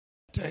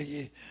tell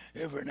you,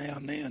 every now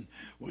and then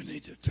we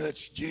need to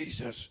touch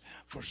Jesus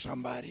for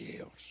somebody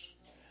else.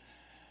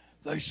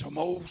 There's some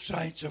old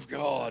saints of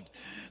God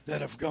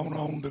that have gone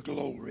on to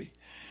glory.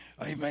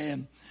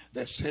 Amen.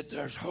 That said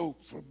there's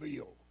hope for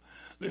Bill.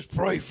 Let's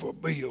pray for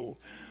Bill.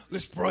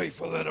 Let's pray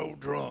for that old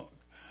drunk.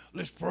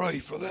 Let's pray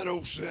for that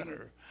old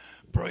sinner.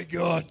 Pray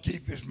God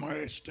keep his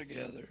marriage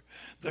together.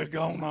 They're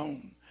gone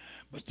on.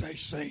 But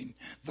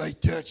they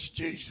touched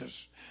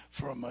Jesus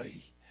for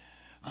me.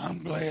 I'm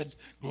glad,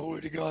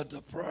 glory to God,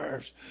 the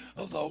prayers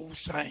of the old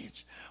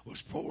saints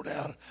was poured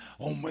out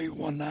on me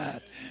one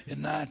night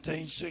in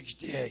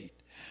 1968.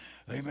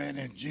 Amen.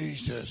 And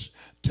Jesus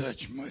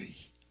touched me.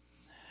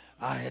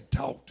 I had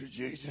talked to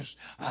Jesus.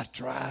 I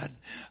tried.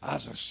 I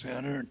was a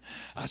sinner. And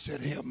I said,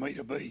 help me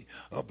to be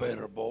a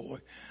better boy.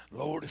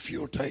 Lord, if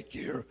you'll take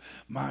care of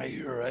my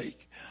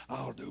earache,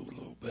 I'll do a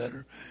little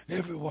better.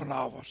 Every one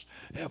of us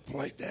have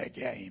played that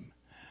game.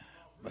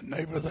 But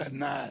neighbor, that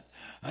night,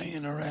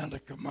 hanging around the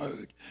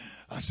commode,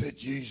 I said,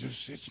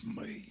 Jesus, it's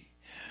me.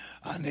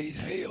 I need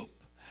help.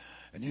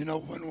 And you know,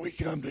 when we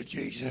come to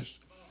Jesus,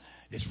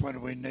 it's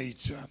when we need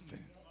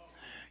something.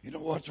 You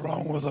know what's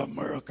wrong with the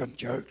American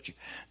church?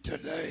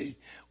 Today,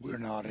 we're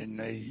not in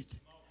need.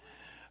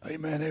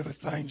 Amen.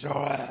 Everything's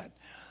all right.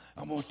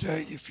 I'm going to tell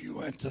you, if you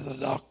went to the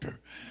doctor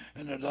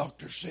and the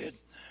doctor said,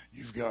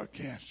 you've got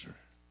cancer,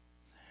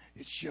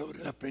 it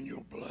showed up in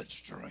your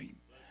bloodstream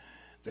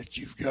that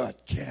you've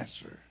got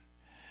cancer.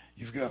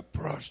 You've got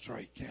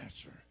prostate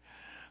cancer.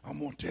 I'm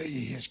going to tell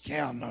you, his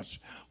countenance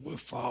will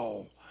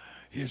fall.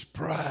 His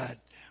pride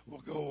will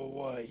go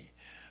away.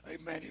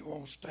 Amen. He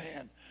won't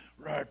stand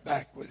right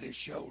back with his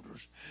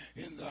shoulders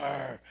in the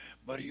air,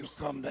 but he'll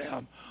come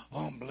down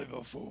humbly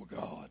before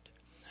God.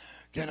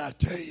 Can I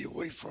tell you,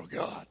 we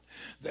forgot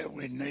that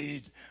we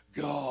need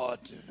God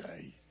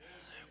today.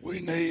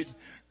 We need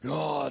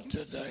God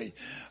today.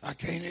 I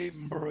can't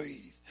even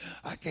breathe.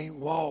 I can't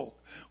walk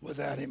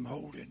without him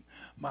holding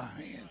my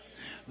hand.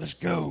 Let's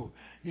go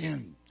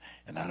in.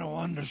 And I don't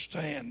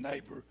understand,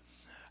 neighbor,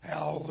 how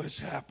all this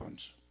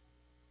happens.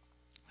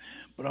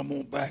 But I'm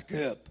going to back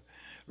up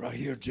right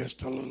here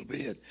just a little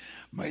bit,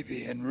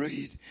 maybe, and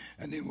read,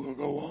 and then we'll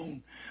go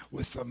on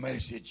with the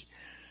message.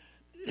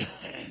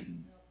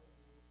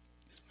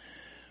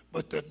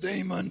 But the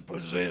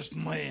demon-possessed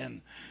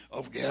man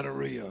of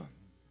Gadara.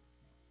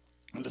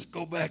 Let's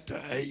go back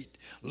to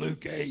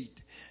Luke 8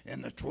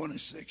 and the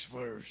 26th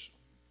verse.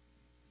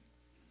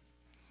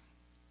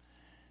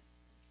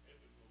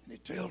 And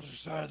it tells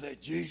us there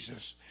that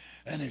Jesus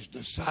and his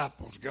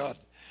disciples got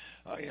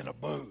in a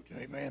boat,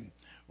 amen,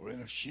 or in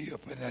a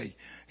ship, and they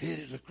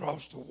headed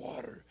across the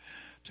water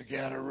to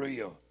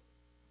Gadara.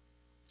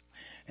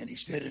 And he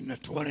said in the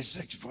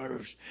 26th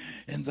verse,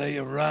 and they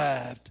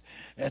arrived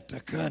at the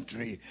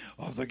country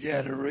of the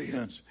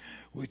Gadareans,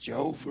 which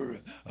over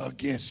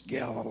against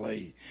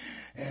Galilee.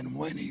 And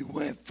when he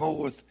went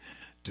forth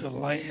to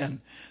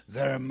land,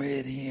 there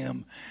met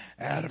him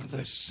out of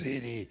the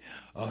city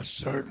a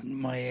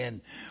certain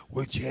man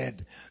which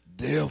had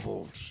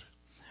devils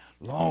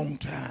long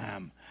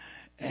time,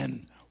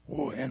 and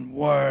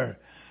wore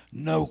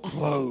no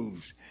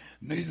clothes,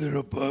 neither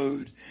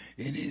abode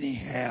in any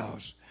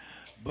house,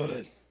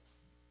 but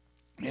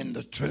in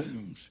the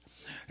tombs.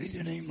 He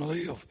didn't even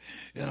live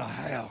in a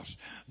house.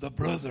 The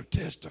brother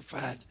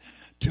testified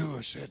to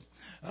us that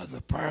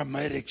the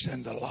paramedics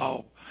and the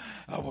law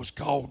was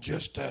called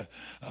just a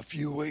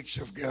few weeks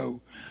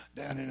ago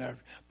down in our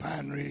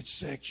Pine Ridge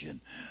section,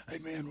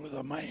 amen, with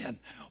a man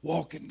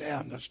walking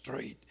down the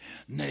street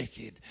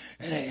naked.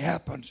 And it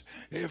happens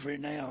every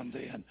now and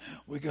then.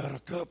 We got a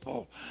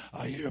couple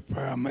here,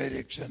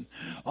 paramedics and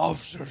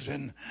officers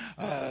in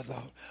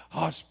the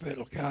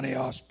hospital, county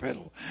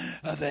hospital,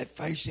 that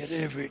face it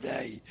every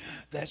day,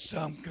 that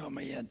some come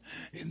in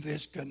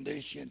this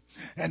condition.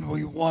 And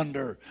we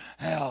wonder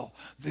how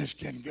this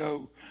can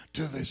go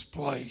to this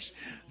place.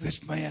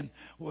 This man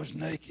was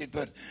naked,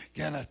 but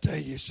can I tell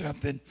you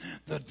something?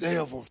 The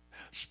devil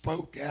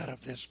spoke out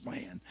of this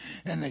man,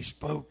 and they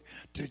spoke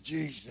to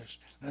Jesus.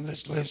 And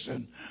let's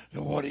listen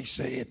to what he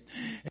said.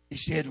 He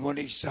said when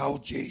he saw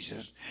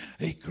Jesus,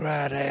 he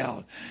cried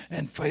out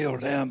and fell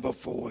down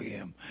before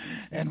him,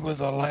 and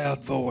with a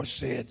loud voice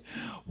said,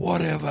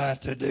 what have I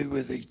to do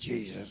with thee,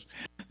 Jesus,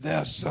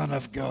 thou Son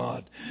of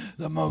God,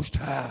 the Most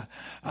High?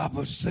 I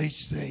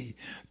beseech thee,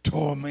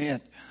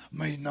 torment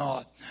me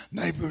not.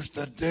 Neighbors,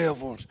 the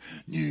devils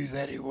knew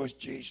that it was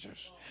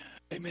Jesus.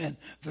 Amen.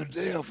 The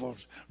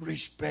devils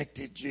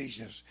respected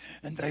Jesus,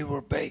 and they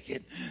were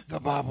begging. The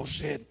Bible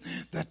said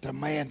that the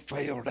man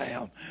fell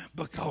down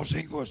because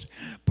he was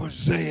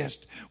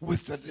possessed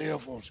with the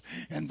devils,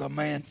 and the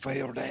man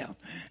fell down.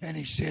 And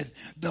he said,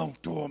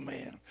 don't torment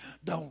him.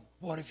 Don't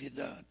What have you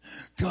done?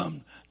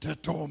 Come to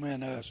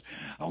torment us.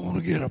 I want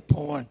to get a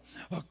point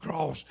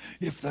across.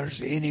 If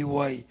there's any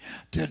way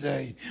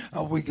today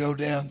we go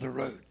down the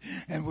road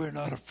and we're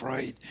not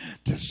afraid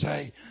to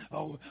say,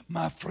 oh,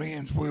 my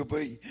friends will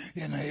be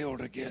in hell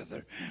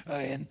together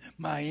and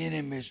my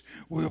enemies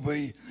will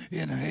be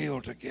in hell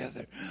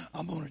together.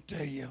 I'm going to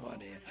tell you,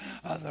 honey,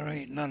 there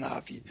ain't none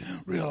of you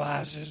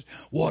realizes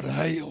what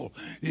hell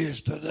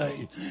is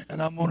today.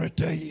 And I'm going to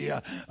tell you,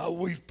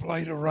 we've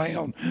played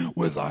around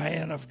with the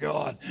hand of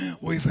God.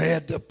 We've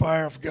had the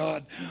power of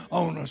God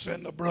on us,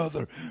 and the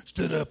brother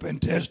stood up and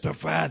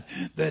testified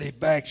that he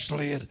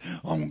backslid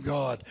on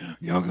God.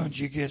 Young ones,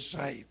 you get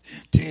saved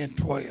 10,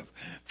 12,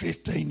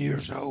 15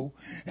 years old,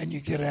 and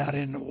you get out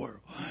in the world,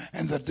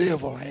 and the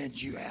devil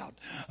hands you out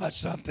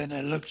something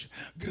that looks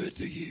good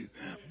to you.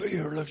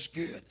 Beer looks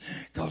good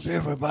because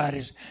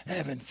everybody's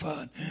having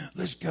fun.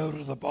 Let's go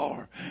to the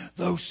bar.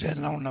 Those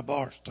sitting on the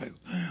bar stool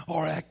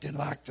are acting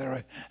like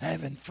they're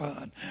having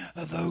fun.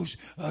 Those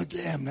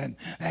gambling,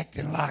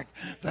 acting like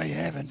they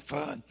having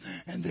fun.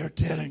 And they're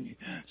telling you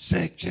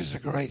sex is the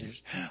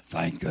greatest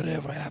thing could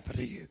ever happen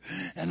to you.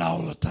 And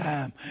all the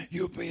time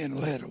you're being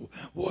led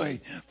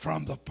away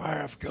from the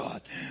power of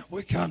God.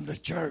 We come to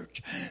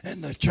church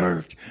and the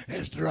church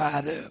has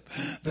dried up.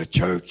 The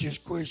church has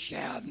quit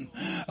shouting.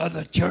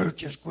 The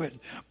church has quit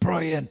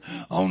praying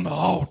on the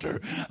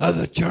altar.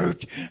 The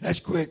church has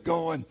quit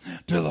going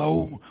to the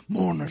old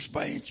mourner's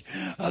bench.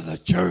 The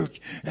church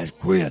has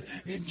quit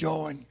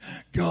enjoying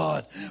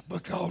God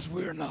because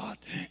we're not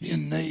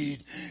in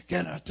need.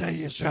 Can I tell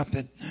you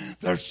something?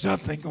 There's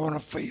something going to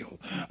fill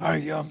our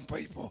young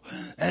people.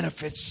 And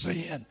if it's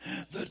sin,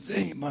 the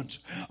demons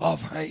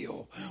of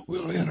hell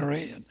will enter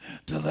in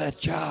to that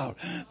child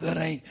that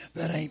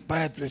ain't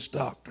Baptist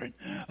doctrine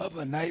of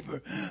a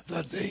neighbor.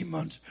 The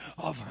demons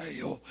of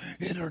hell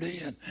entered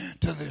in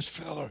to this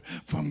fella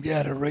from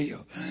Gadara.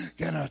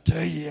 Can I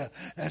tell you,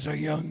 as a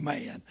young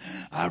man,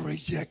 I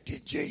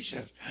rejected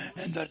Jesus,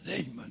 and the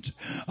demons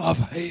of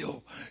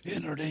hell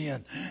entered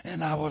in,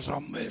 and I was a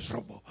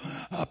miserable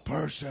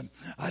person.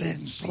 I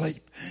didn't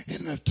sleep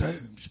in the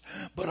tombs,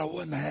 but I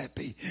wasn't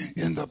happy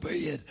in the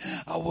bed.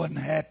 I wasn't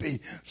happy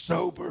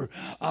sober.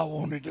 I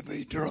wanted to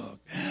be drunk.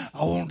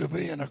 I wanted to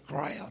be in a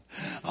crowd.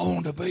 I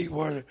wanted to be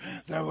where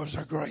there was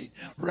a great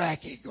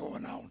racket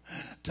going on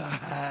to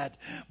hide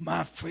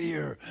my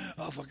fear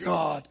of a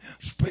God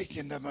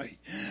speaking to me.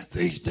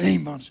 These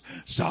demons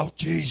saw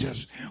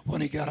Jesus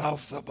when he got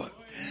off the boat,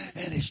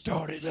 and he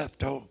started up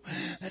to him,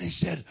 and he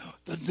said,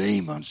 the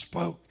demon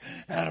spoke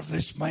out of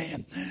this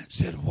man,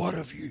 said, what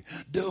have you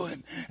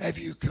doing? Have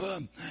you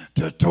come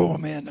to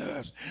torment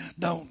us?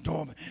 Don't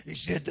torment. He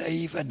said they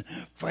even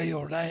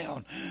fell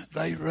down.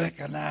 They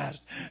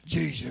recognized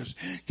Jesus.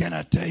 Can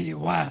I tell you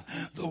why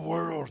the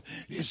world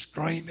is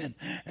screaming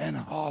and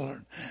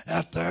hollering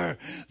out there?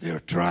 They're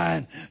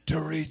trying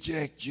to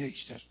reject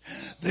Jesus.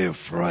 They're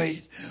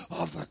afraid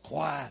of the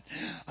quiet.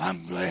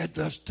 I'm glad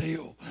the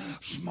still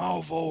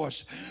small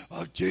voice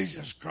of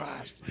Jesus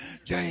Christ.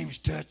 James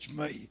touched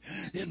me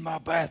in my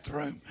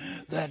bathroom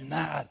that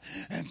night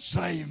and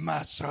saved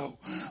my soul.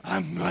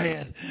 I'm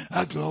glad,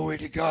 glory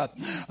to God,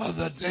 of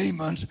the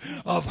demons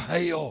of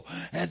hell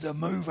had to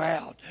move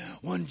out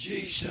when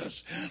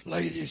Jesus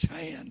laid his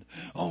hand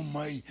on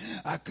me.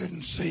 I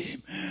couldn't see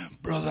him,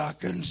 brother. I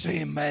couldn't see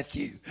him,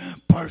 Matthew,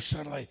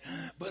 personally,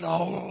 but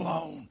all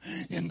alone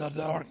in the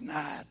dark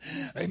night,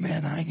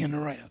 amen, hanging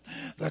around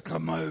the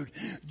commode,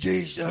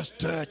 Jesus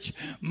touched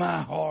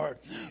my heart.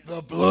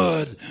 The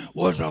blood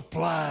was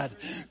applied.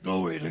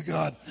 Glory to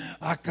God.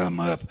 I come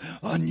up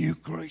a new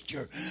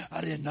creature.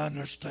 I didn't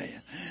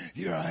understand.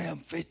 Here I am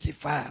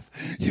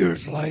 55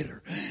 years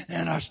later,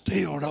 and I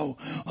still don't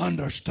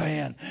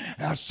understand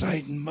how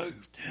Satan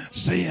moved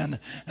sin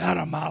out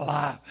of my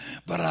life.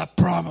 But I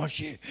promise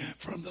you,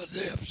 from the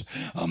depths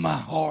of my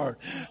heart,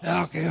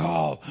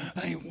 alcohol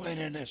ain't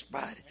winning this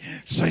body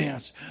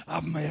since.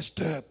 I've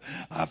messed up.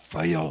 I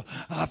failed.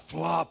 I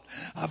flopped.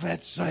 I've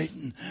had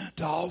Satan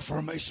to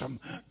offer me some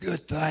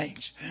good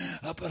things,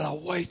 but I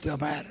weighed the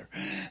matter,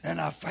 and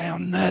I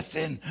found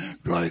nothing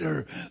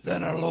greater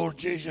than our Lord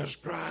Jesus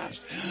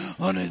Christ.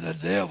 Only the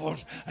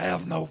devils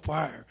have no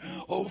power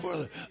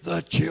over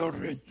the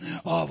children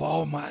of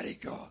Almighty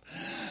God.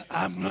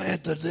 I'm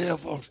glad the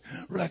devils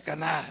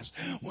recognize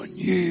when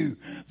you,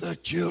 the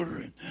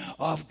children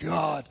of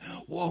God,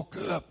 woke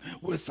up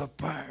with the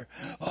power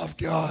of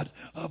God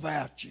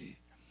about you.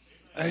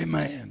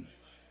 Amen.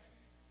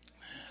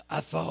 I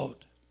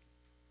thought,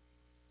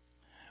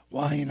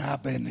 why ain't I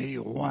been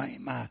healed? Why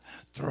ain't my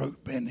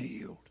throat been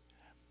healed?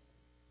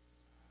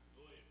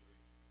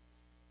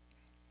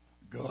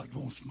 God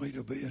wants me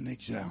to be an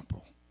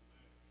example.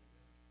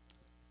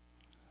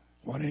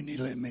 Why didn't he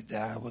let me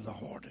die with a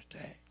heart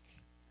attack?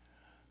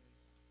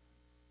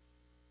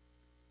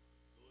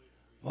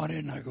 Why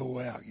didn't I go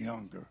out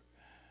younger?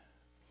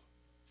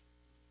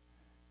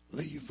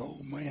 Leave the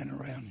old man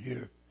around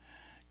here.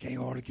 Can't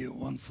hardly get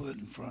one foot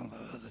in front of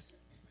the other.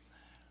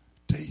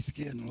 Teeth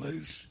getting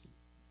loose.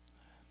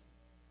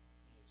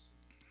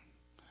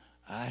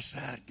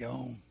 Eyesight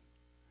gone.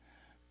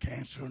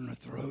 cancer in the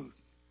throat,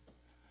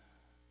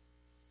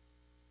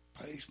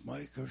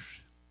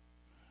 pacemakers,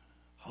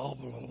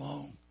 hobble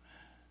along.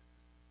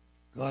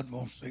 God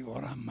wants to see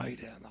what I'm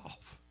made out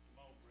of.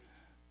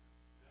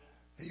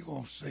 He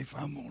wants to see if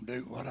I'm going to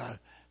do what I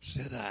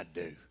said I'd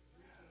do,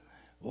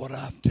 what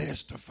I've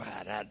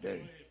testified I'd do.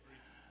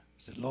 I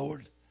said,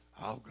 Lord,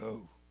 I'll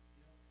go.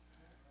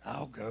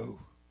 I'll go.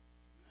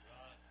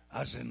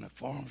 I was in the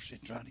pharmacy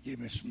trying to give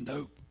me some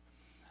dope,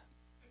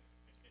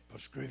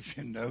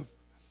 prescription dope.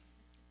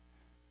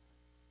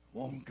 A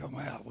woman come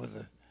out with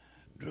a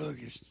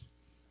druggist.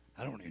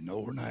 I don't even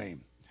know her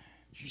name.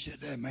 She said,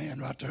 that man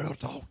right there will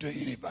talk to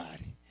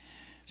anybody.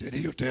 Said,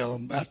 he'll tell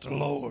them about the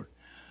Lord.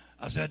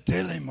 I said,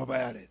 tell him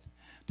about it.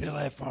 Tell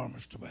that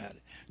pharmacist about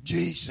it.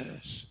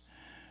 Jesus.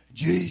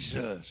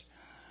 Jesus.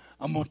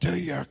 I'm going to tell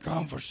you, our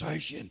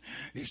conversation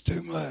is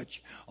too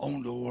much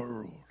on the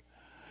world.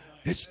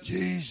 It's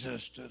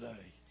Jesus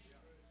today.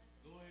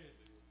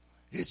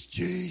 It's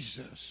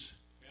Jesus.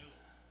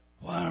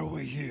 Why are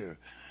we here?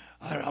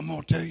 I'm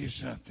going to tell you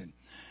something.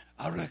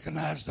 I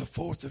recognize the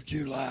 4th of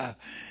July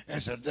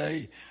as a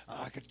day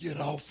I could get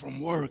off from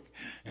work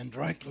and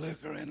drink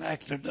liquor and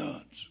act a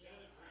dunce.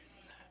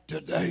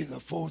 Today, the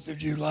 4th of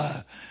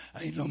July,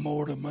 ain't no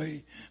more to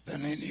me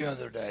than any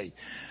other day.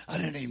 I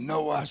didn't even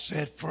know I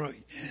set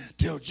free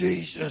till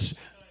Jesus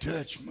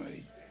touched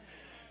me.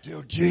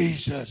 Till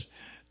Jesus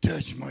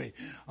touched me.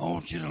 I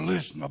want you to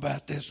listen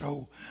about this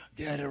old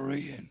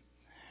Gadarene.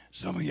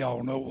 Some of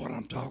y'all know what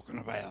I'm talking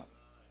about.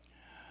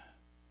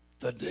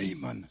 The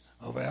demon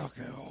of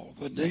alcohol,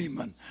 the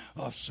demon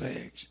of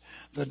sex,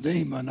 the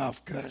demon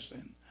of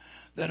cussing,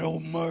 that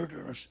old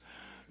murderers,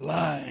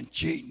 lying,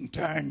 cheating,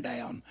 tearing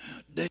down,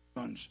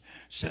 demons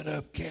set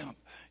up camp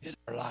in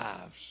our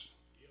lives.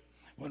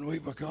 When we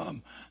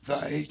become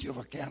the age of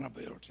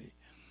accountability,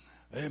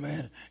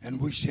 amen,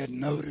 and we said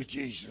no to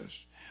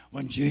Jesus,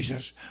 when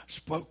Jesus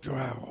spoke to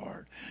our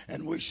heart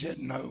and we said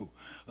no,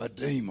 a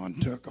demon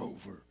took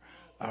over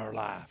our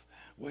life.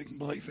 We can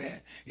believe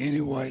that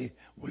any way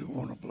we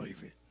want to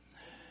believe it.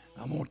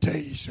 I'm going to tell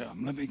you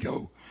something. Let me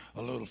go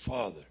a little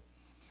farther.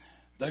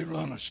 They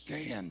run a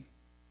scan,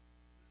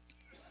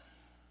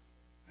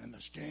 and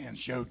the scan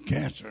showed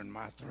cancer in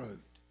my throat.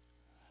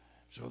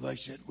 So they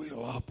said,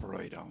 we'll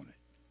operate on it.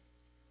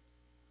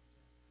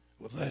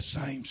 With that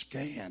same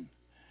scan,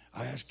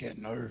 I asked that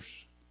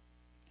nurse,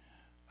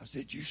 I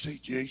said, you see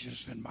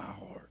Jesus in my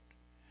heart?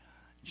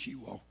 And she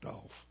walked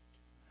off.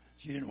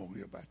 She didn't want to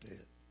hear about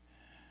that.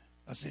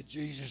 I said,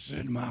 Jesus is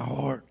in my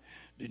heart.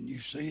 Didn't you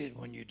see it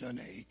when you done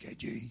the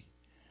EKG?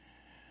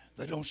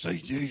 They don't see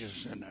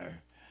Jesus in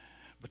there,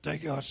 but they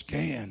got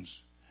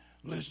scans.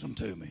 Listen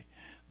to me.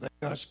 They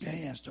got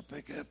scans to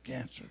pick up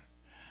cancer,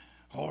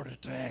 heart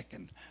attack,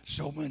 and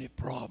so many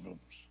problems.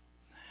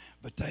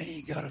 But they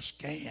ain't got a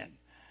scan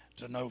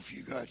to know if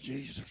you got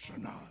Jesus or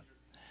not.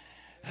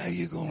 How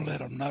you going to let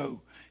them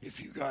know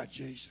if you got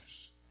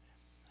Jesus?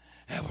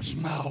 Have a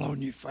smile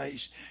on your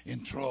face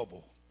in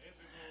trouble.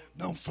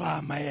 Don't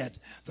fly mad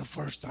the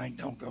first thing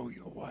don't go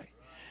your way.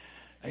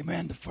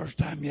 Amen. The first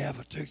time you have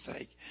a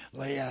toothache,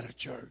 lay out of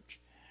church.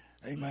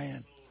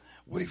 Amen.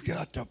 We've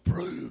got to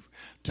prove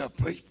to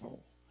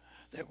people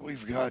that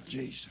we've got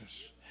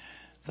Jesus.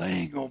 They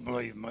ain't going to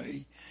believe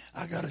me.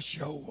 I got to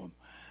show them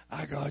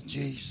I got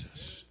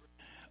Jesus.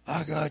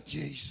 I got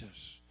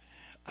Jesus.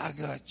 I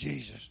got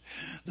Jesus.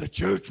 The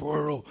church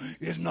world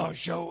is not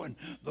showing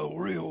the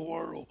real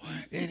world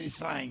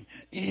anything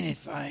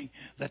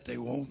that they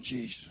want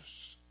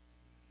Jesus.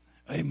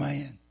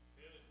 Amen.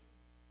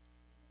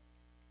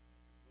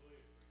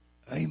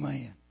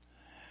 Amen.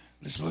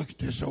 Let's look at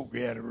this old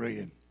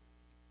Gadarene.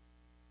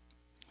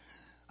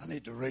 I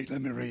need to read.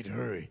 Let me read.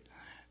 Hurry.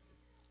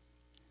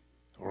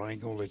 Or I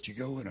ain't going to let you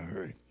go in a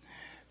hurry.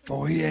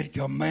 For he had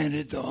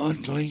commanded the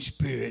unclean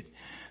spirit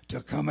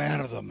to come out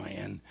of the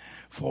man,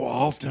 for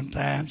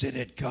oftentimes it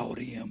had caught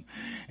him,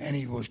 and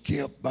he was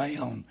kept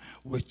bound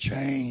with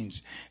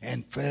chains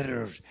and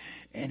fetters,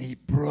 and he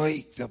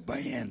brake the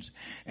bands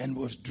and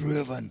was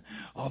driven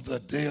of the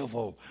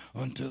devil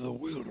unto the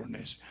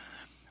wilderness.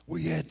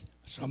 We had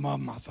some of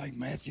them, I think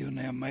Matthew and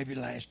them, maybe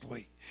last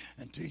week,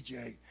 and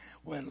TJ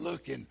went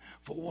looking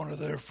for one of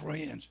their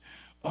friends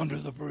under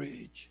the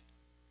bridge.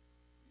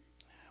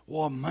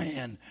 One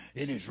man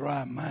in his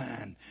right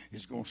mind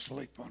is going to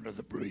sleep under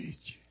the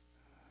bridge.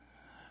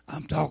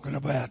 I'm talking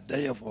about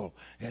devil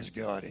has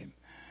got him.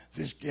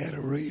 This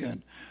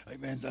Gadarene,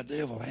 amen, the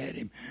devil had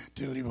him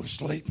till he was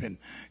sleeping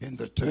in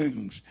the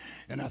tombs.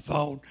 And I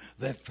thought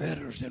that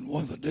fetters in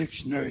one of the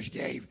dictionaries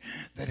gave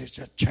that it's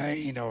a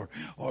chain or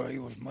he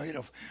was made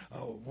of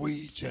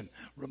weeds and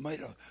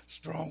made of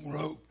strong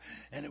rope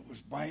and it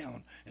was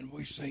bound. And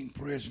we've seen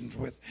prisons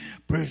with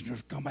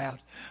prisoners come out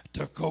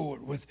to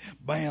court with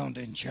bound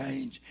and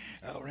chains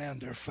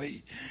around their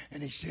feet.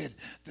 And he said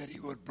that he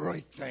would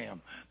break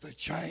them, the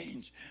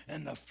chains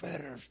and the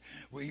fetters,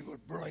 he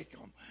would break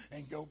them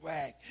and go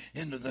back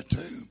into the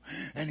tomb.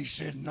 And he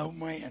said no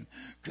man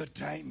could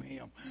tame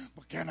him.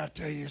 But can I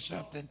tell you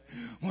something?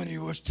 When he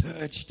was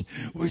touched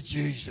with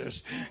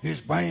Jesus,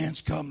 his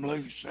bands come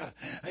loose.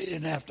 He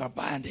didn't have to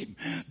bind him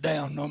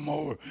down no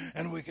more.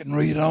 And we can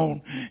read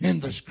on in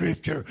the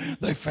scripture.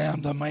 They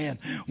found the man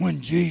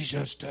when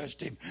Jesus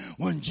touched him.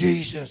 When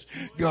Jesus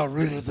got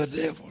rid of the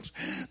devils,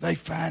 they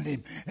find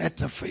him at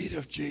the feet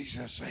of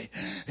Jesus.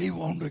 He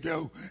wanted to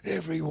go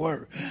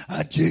everywhere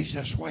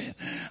Jesus went.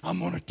 I'm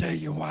going to tell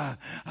you why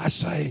I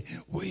say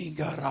we ain't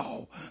got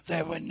all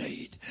that we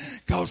need.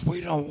 Because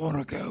we don't want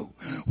to go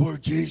where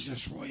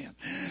Jesus went.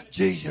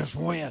 Jesus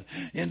went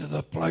into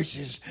the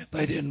places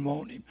they didn't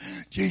want him.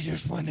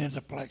 Jesus went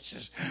into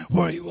places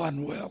where he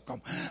wasn't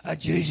welcome.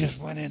 Jesus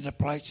went into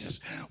places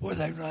where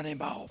they run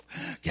him off.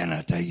 Can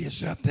I tell you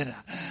something?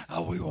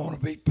 We want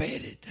to be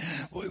petted.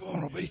 We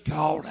want to be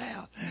called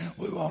out.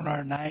 We want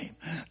our name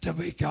to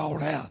be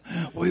called out.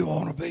 We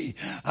want to be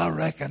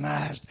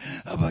recognized.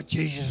 But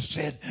Jesus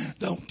said,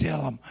 don't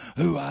tell them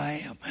who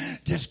I am.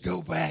 Just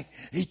go back.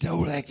 He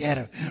told that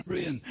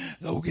Gadarene,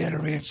 the old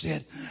Gadarene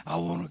said, I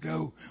want to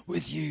go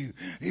with you.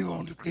 He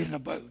wanted to get in a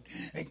boat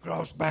and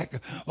cross back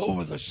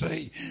over the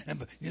sea.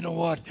 And you know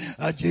what?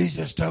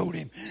 Jesus told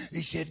him,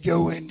 he said,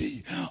 go into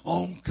your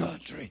own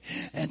country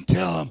and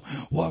tell them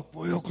what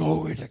will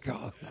glory to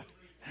God.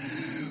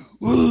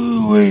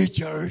 Woo-wee,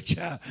 church.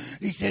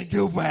 He said,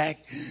 go back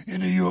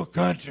into your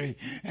country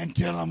and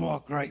tell them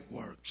what great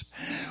works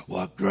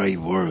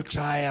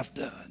I have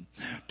done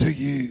to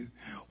you.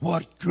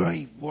 What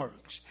great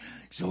works.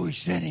 So he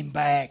sent him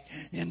back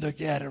into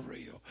Gadara.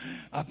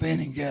 I've been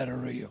in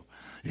Gadara.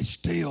 It's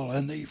still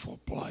an evil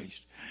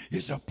place.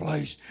 It's a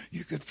place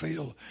you could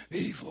feel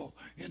evil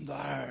in the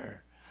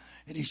air.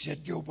 And he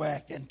said, go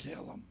back and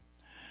tell them.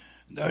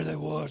 And there they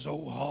was,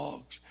 old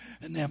hogs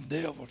and them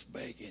devils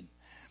begging.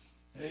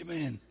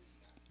 Amen.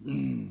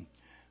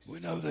 We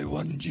know they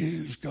wasn't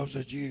Jews because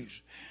the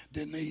Jews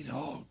didn't eat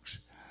hogs.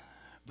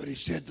 But he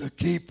said the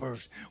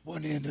keepers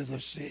went into the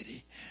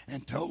city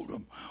and told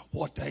them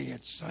what they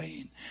had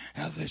seen.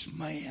 How this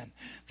man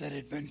that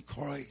had been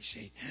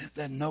crazy,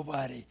 that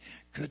nobody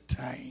could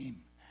tame,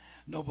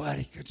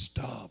 nobody could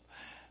stop.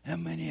 How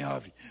many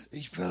of you,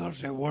 these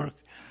fellows that work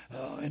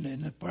in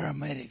the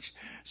paramedics,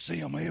 see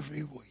them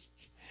every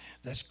week.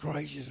 That's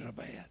crazy as a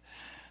bad.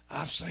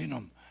 I've seen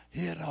them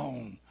hit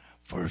on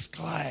first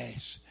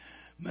class,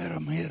 met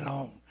them hit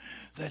on.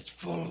 That's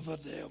full of the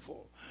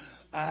devil.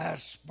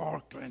 Eyes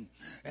sparkling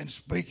and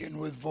speaking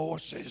with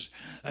voices,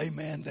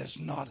 amen, that's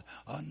not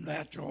a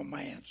natural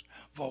man's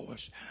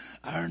voice.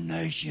 Our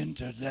nation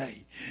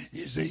today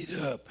is eat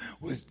up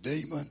with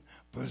demon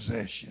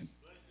possession.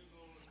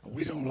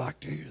 We don't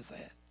like to hear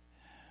that.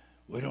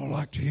 We don't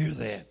like to hear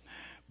that.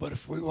 But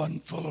if we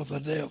wasn't full of the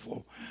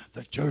devil,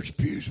 the church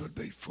pews would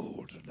be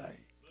full today.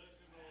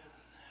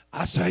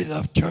 I say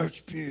the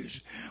church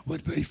pews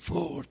would be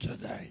full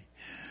today.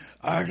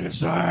 Our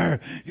desire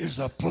is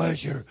the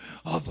pleasure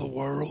of the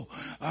world.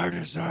 Our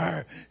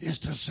desire is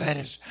to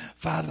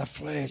satisfy the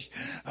flesh.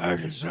 Our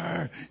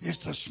desire is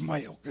to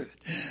smell good,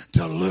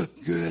 to look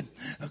good.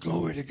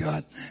 Glory to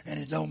God. And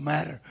it don't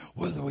matter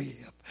whether we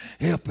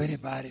help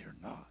anybody or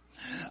not.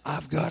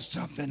 I've got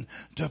something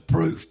to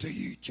prove to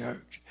you,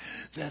 church,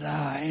 that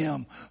I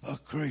am a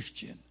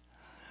Christian.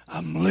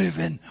 I'm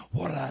living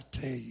what I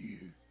tell you.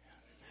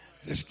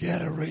 This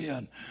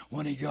Gadarene,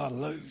 when he got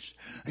loose,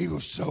 he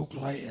was so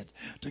glad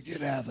to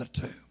get out of the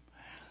tomb.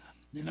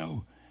 You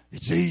know,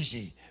 it's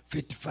easy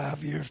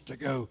 55 years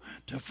ago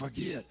to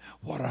forget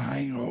what a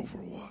hangover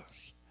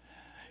was.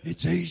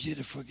 It's easy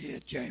to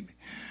forget, Jamie.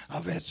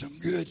 I've had some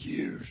good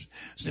years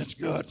since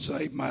God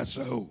saved my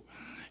soul.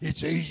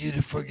 It's easy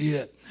to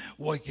forget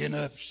waking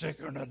up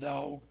sicker than a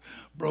dog,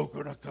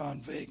 broken a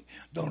convict,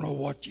 don't know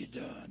what you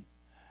done.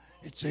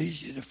 It's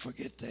easy to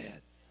forget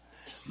that.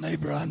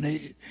 Neighbor, I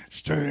needed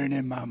stirring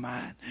in my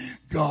mind.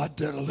 God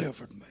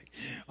delivered me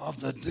of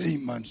the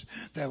demons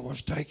that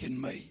was taking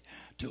me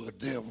to a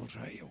devil's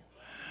hell.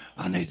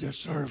 I need to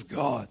serve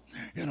God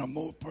in a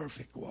more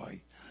perfect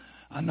way.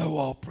 I know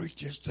all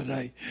preachers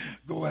today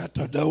go out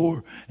the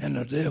door and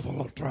the devil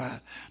will try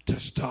to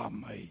stop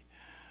me.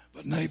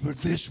 But neighbor,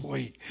 this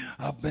week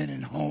I've been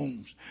in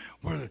homes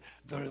where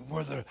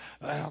the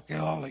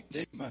alcoholic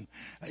demon,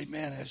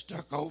 amen, has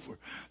took over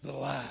the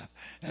life.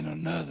 And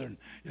another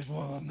is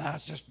one of the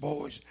nicest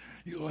boys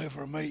you'll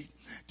ever meet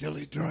till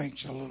he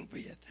drinks a little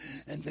bit.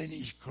 And then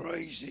he's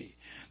crazy.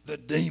 The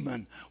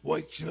demon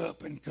wakes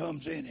up and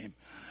comes in him.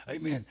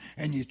 Amen.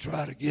 And you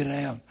try to get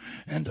out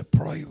and to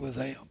pray with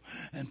them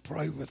and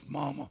pray with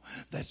mama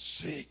that's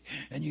sick.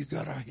 And you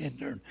got a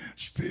hindering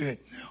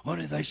spirit.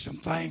 Only there's some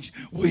things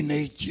we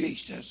need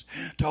Jesus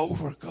to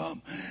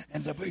overcome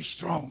and to be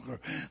stronger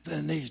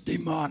than these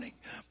demonic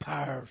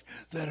powers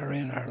that are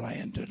in our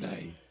land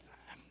today.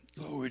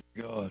 Glory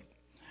to God.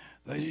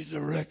 They need to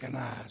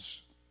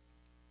recognize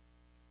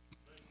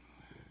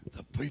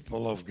the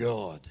people of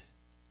God.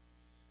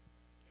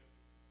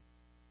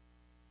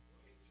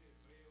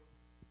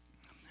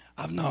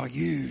 I've not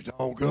used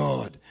all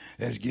God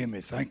has given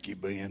me. Thank you,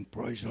 Ben.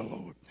 Praise the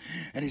Lord.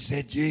 And he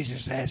said,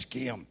 Jesus asked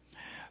him,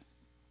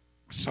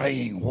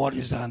 saying, what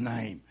is thy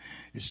name?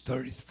 It's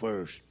 30th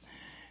verse.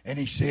 And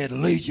he said,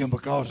 Legion,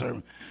 because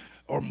there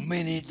are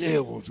many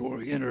devils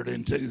were entered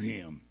into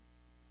him.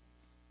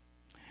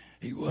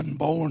 He wasn't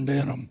born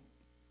in them.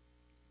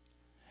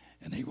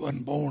 And he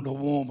wasn't born a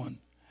woman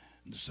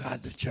and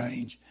decided to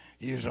change.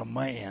 He was a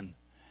man,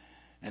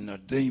 and the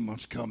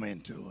demons come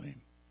into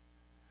him.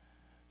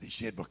 He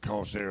said,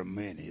 because there are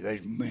many.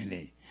 There's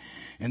many.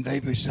 And they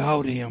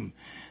besought him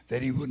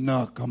that he would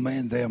not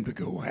command them to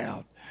go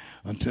out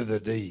unto the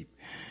deep.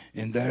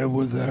 And there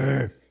were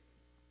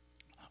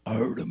a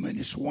herd of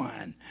many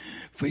swine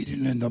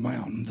feeding in the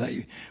mountain.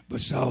 They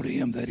besought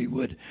him that he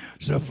would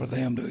suffer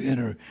them to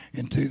enter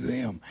into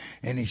them.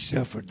 And he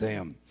suffered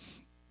them.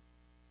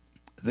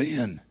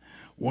 Then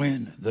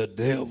went the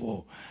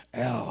devil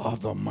out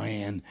of the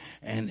man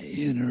and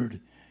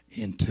entered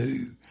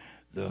into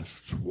the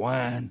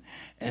swine,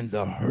 and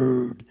the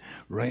herd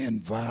ran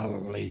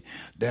violently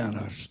down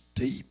a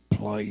steep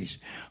place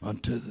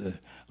unto the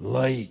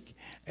lake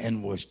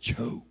and was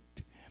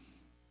choked.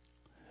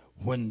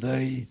 When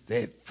they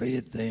that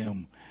fed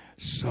them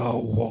saw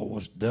what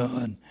was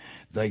done,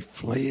 they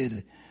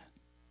fled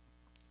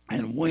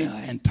and went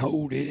and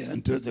told it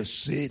unto the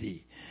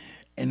city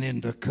and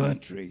in the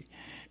country.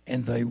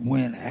 And they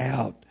went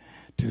out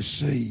to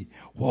see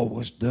what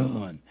was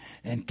done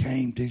and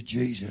came to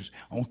Jesus.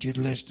 I want you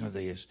to listen to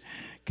this.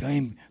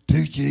 Came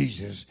to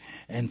Jesus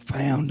and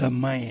found a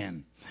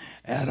man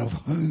out of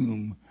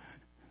whom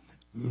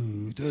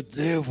the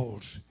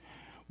devils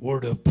were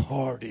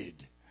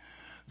departed.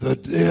 The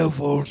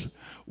devils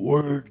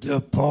were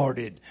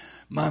departed.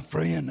 My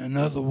friend, in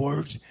other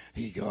words,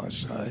 he got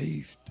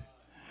saved.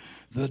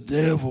 The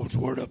devils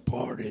were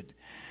departed,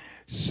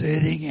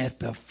 sitting at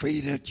the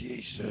feet of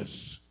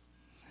Jesus,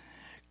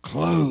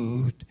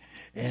 clothed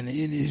and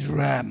in his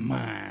right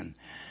mind,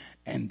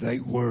 and they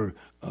were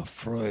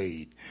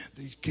afraid.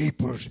 These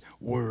keepers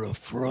were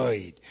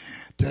afraid.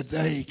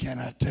 Today, can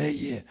I tell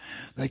you,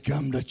 they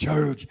come to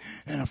church,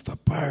 and if the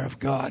power of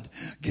God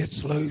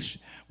gets loose,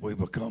 we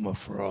become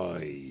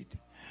afraid.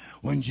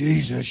 When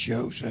Jesus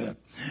shows up,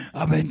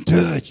 I've been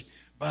touched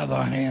by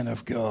the hand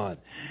of God.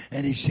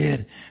 And he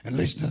said, and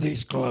listen to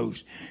this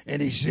close,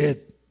 and he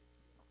said,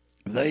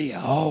 they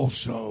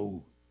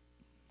also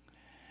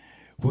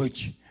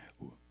which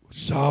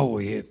saw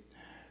it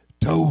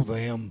told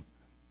them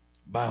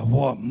by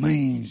what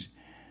means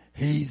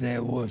he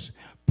that was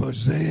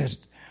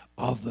possessed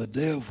of the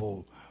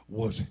devil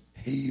was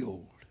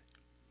healed.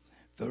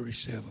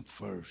 37th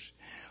verse.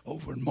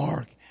 Over in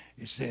Mark,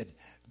 it said,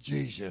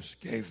 Jesus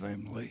gave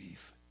them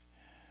leave.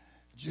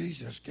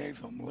 Jesus gave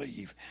them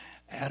leave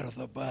out of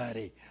the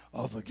body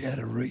of the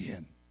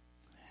Gadarene.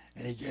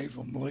 And he gave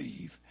them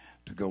leave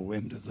to go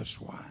into the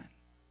swine.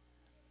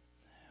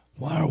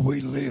 Why are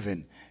we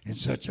living in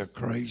such a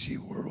crazy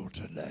world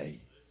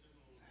today?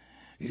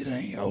 It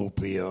ain't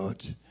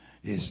opioids,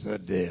 it's the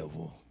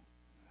devil.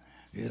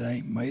 It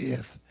ain't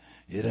meth,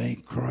 it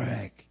ain't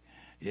crack,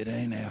 it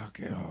ain't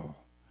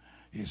alcohol.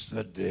 It's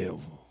the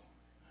devil.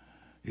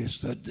 It's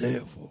the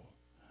devil.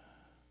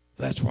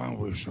 That's why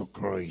we're so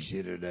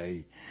crazy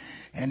today.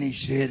 And he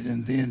said,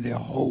 and then the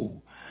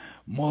whole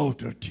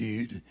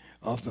multitude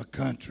of the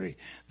country.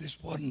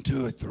 This wasn't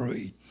 2 or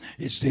 3.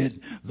 It said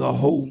the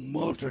whole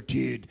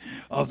multitude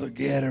of the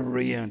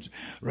Gadarenes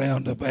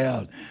round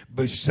about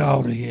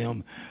besought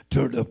him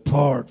to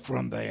depart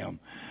from them,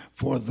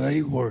 for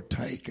they were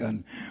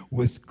taken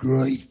with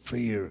great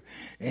fear.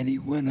 And he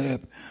went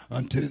up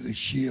unto the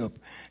ship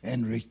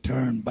and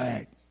returned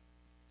back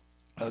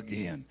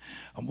again.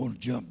 I'm going to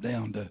jump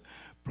down to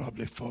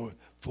probably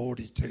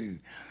 42.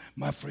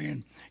 My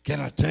friend,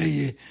 can I tell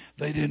you,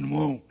 they didn't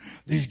want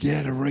these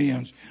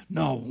Gadarenes,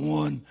 not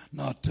 1,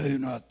 not 2,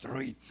 not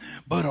 3,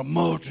 but a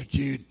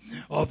multitude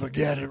of the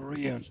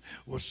Gadarenes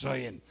was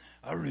saying,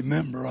 I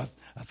remember, I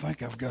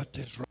think I've got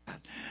this right,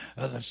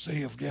 the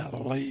Sea of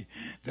Galilee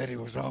that he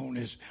was on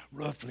is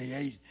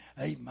roughly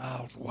 8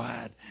 miles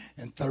wide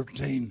and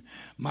 13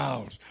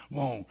 miles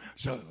long.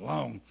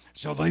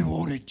 So they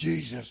wanted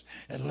Jesus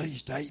at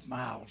least 8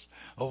 miles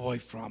away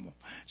from them.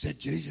 Said,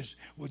 Jesus,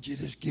 would you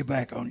just get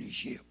back on your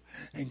ship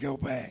and go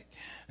back?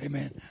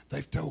 Amen.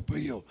 They've told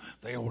Bill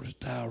they ought to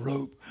tie a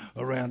rope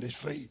around his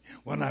feet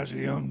when I was a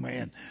young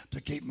man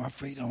to keep my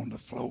feet on the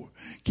floor,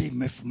 keep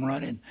me from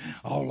running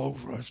all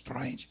over a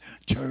strange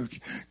church,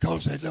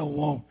 because they don't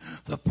want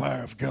the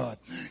power of God.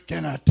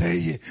 Can I tell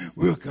you,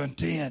 we're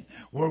content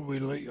where we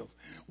live.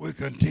 We're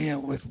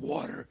content with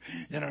water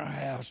in our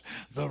house,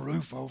 the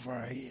roof over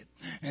our head,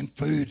 and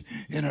food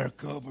in our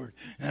cupboard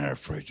and our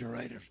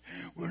refrigerators.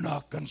 We're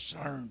not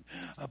concerned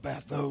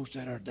about those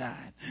that are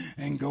dying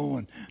and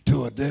going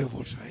to a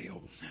devil's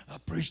hell.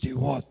 preached it,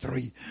 what,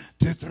 3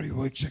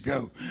 weeks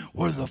ago,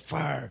 where the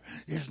fire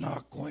is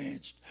not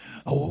quenched.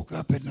 I woke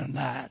up in the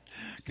night.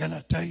 Can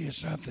I tell you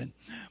something?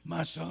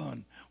 My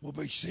son will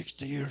be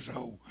 60 years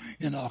old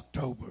in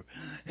October.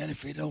 And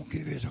if he don't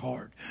give his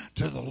heart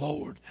to the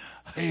Lord,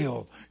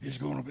 hell is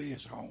going to be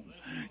his home.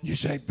 You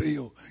say,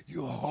 Bill,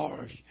 you're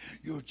harsh.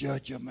 You're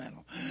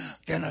judgmental.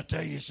 Can I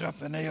tell you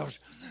something else?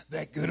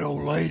 That good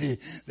old lady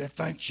that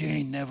thinks she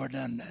ain't never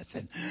done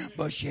nothing,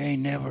 but she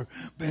ain't never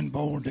been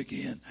born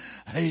again,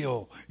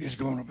 hell is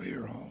going to be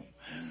her home.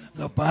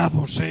 The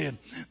Bible said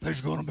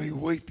there's going to be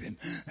weeping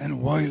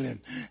and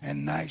wailing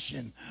and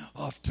gnashing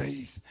of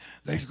teeth.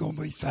 There's going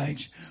to be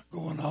things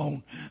going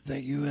on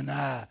that you and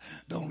I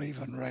don't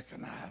even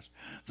recognize.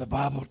 The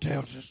Bible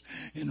tells us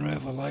in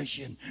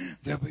Revelation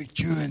they'll be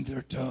chewing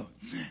their tongue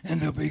and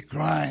they'll be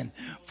crying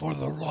for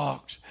the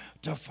rocks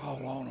to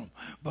fall on them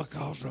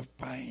because of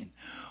pain.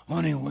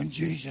 Honey, when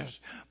Jesus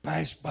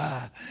passed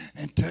by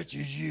and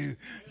touches you,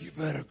 you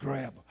better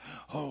grab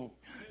hold.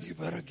 You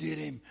better get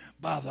him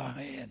by the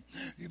hand.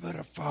 You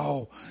better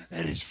fall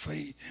at his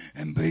feet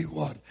and be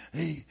what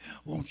he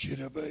wants you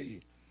to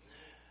be.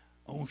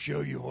 I want to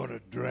show you what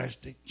a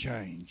drastic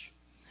change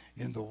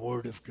in the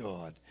Word of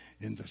God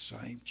in the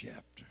same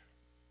chapter.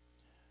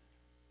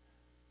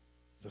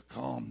 The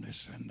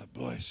calmness and the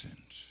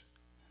blessings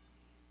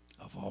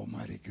of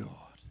Almighty God.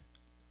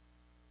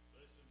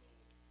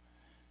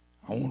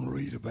 I want to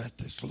read about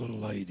this little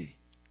lady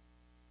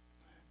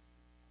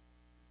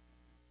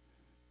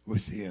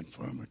with the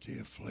infirmity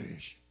of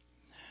flesh.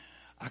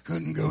 I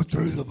couldn't go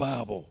through the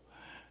Bible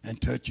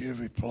and touch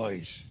every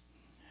place.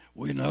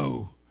 We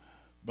know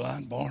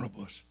blind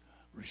Barnabas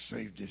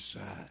received his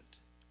sight.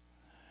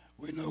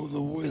 We know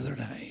the withered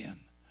hand,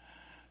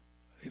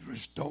 he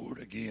restored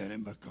again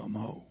and become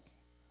whole.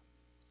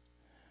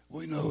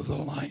 We know the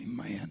lame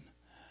man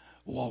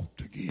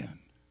walked again.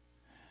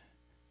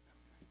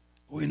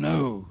 We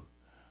know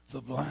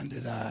the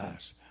blinded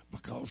eyes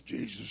because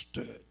Jesus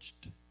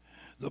touched.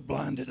 The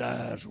blinded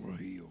eyes were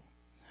healed.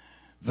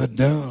 The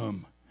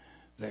dumb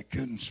that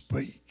couldn't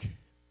speak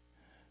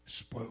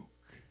spoke.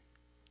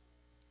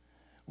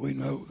 We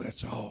know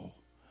that's all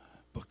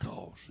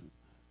because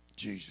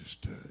Jesus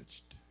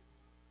touched.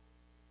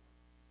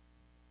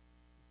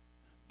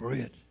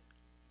 Brett,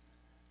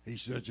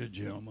 he's such a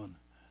gentleman.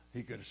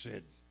 He could have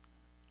said,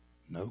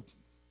 nope,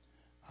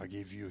 I'll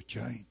give you a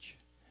change.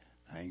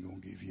 I ain't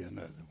going to give you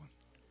another one.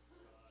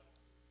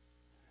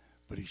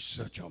 But he's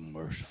such a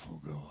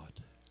merciful God.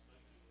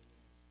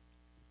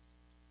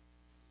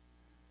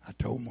 I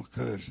told my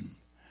cousin,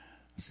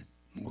 I said,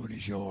 mowed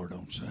his yard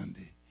on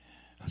Sunday.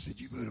 I said,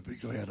 you better be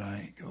glad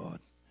I ain't God.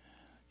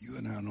 You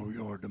and I no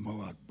yard to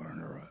mow, I'd burn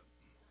her up.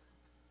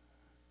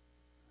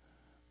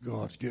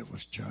 God's give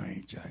us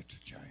change after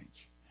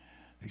change.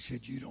 He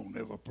said, you don't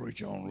ever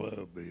preach on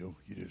love, Bill.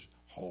 You just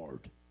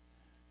hard.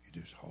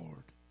 You just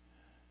hard.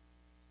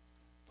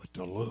 But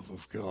the love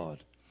of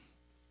God,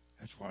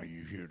 that's why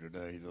you're here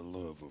today, the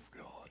love of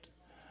God.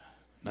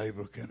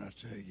 Neighbor, can I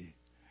tell you?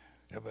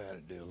 How about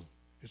it, Dylan?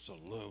 It's the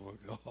love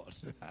of God.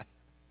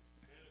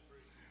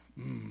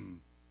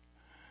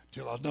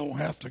 Till I don't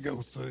have to go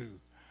through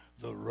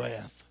the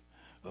wrath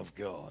of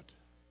God.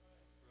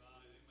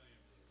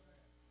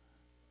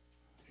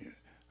 Yeah,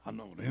 I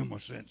know Emma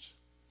since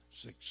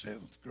 6th,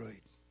 7th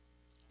grade.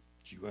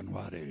 She wasn't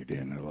white-headed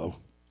then, hello.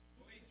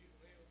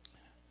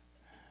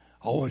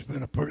 Always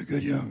been a pretty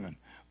good young'un.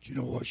 But you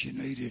know what she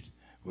needed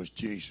was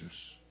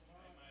Jesus.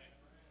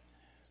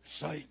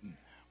 Satan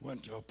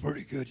went to a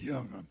pretty good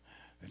young'un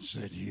and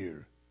said,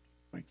 here,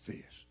 think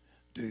this,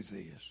 do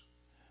this,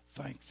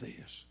 think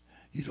this.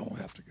 You don't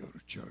have to go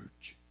to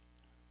church.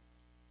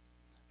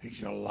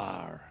 He's a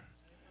liar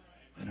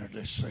and a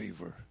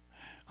deceiver.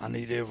 I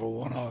need every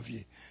one of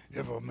you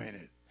every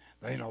minute.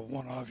 There ain't no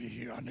one of you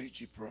here. I need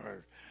your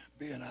prayers.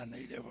 Ben, I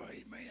need every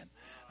amen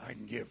I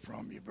can get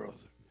from you, brother.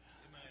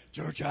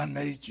 Church, I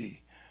need you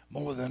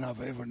more than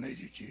I've ever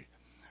needed you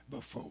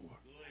before.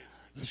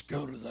 Let's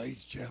go to the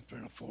 8th chapter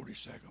and the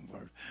 42nd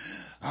verse.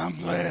 I'm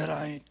glad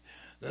I ain't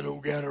that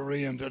old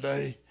Gadarene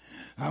today.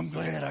 I'm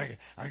glad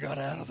I got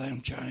out of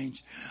them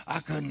chains. I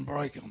couldn't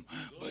break them.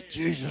 But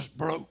Jesus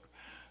broke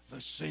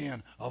the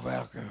sin of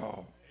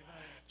alcohol.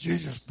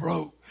 Jesus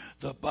broke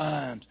the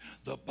binds,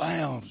 the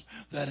bounds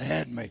that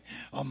had me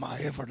on my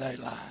everyday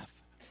life.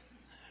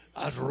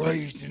 I was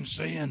raised in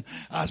sin.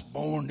 I was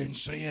born in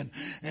sin.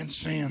 And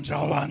sin's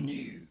all I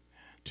knew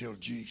till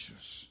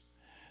Jesus.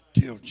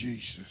 Till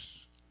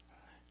Jesus.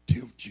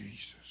 Till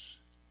Jesus.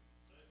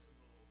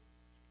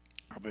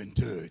 I've been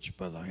touched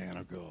by the hand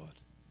of God.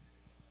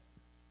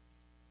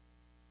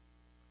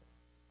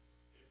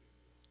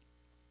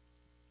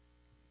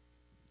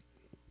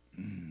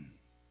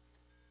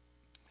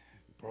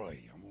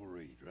 Pray. I'm going to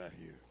read right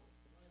here.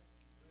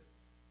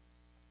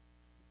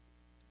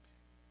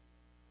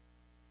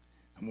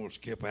 I'm going to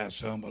skip out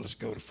some, but let's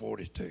go to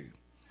 42.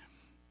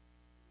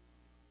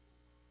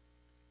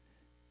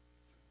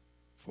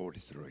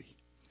 43.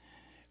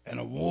 And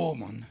a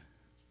woman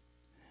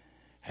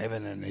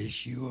having an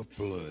issue of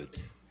blood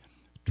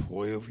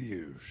 12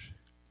 years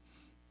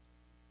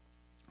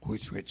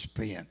which had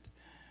spent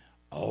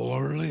all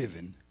her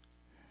living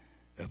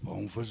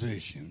upon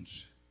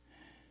physicians,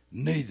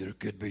 neither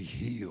could be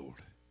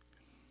healed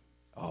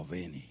of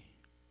any.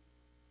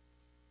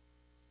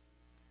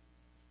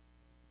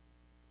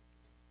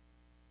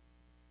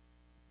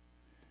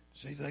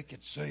 See, they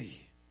could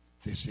see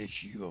this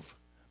issue of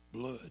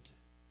blood.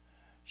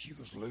 She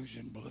was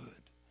losing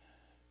blood.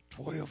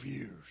 12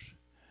 years.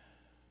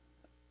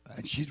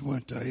 And she'd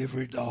went to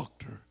every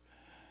doctor,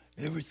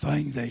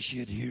 everything that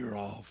she'd hear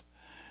of.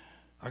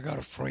 I got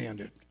a friend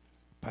that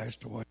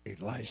passed away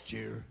last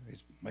year,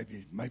 it's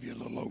maybe a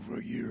little over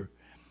a year,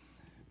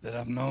 that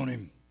I've known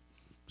him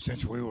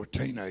since we were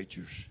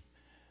teenagers.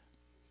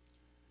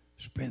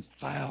 Spent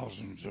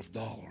thousands of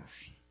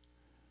dollars.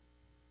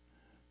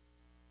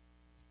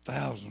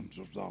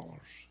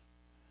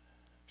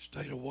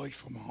 Stayed away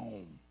from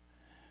home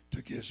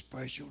to get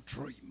special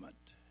treatment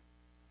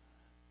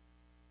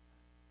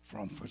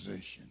from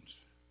physicians.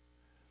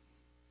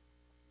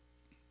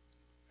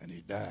 And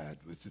he died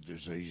with the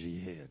disease he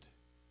had.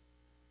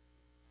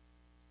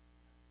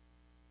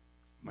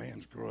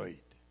 Man's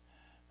great.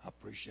 I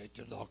appreciate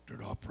the doctor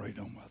to operate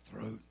on my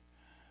throat,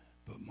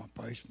 put my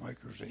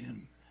pacemakers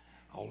in,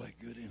 all that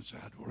good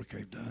inside work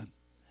they've done.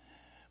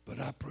 But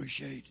I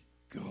appreciate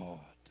God,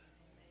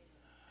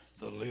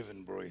 the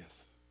living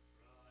breath.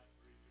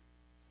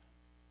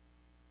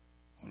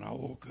 When I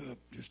woke up,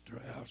 just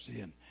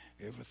drowsy and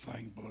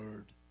everything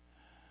blurred,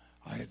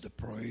 I had to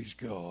praise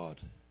God.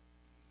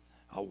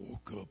 I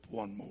woke up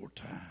one more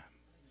time.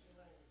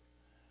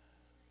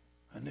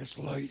 And this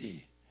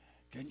lady,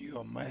 can you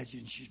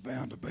imagine, she's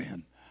bound to be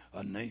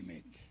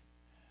anemic.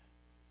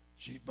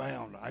 She's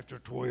bound after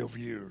 12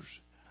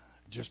 years,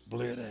 just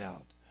bled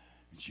out.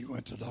 And she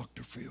went to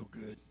Dr.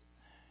 Feelgood.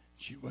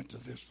 She went to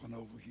this one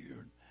over here.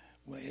 And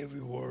went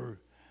everywhere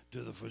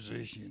to the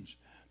physicians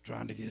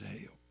trying to get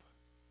help.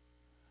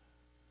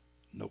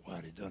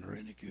 Nobody done her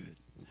any good.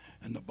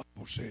 And the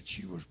Bible said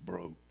she was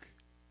broke.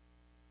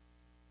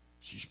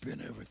 She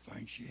spent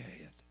everything she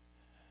had.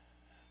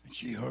 And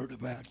she heard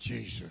about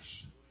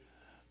Jesus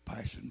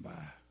passing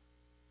by.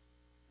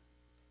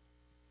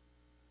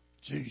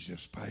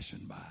 Jesus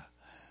passing by.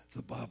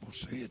 The Bible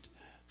said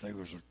there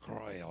was a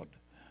crowd.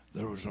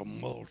 There was a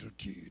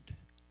multitude.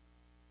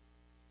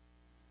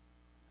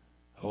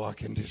 Oh, I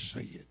can just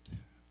see it.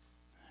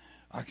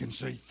 I can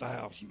see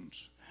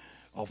thousands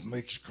of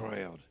mixed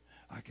crowd.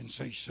 I can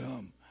see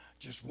some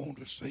just want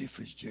to see if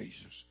it's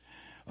Jesus.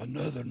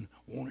 Another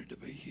wanted to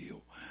be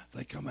healed.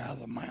 They come out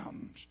of the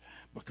mountains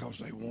because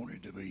they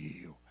wanted to be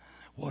healed.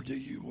 What do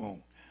you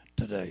want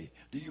today?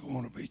 Do you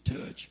want to be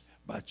touched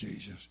by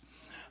Jesus?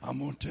 I'm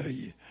going to tell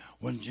you,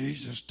 when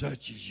Jesus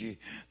touches you,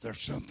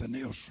 there's something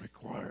else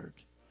required.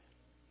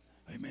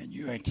 Amen.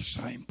 You ain't the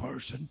same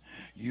person.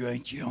 You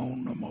ain't your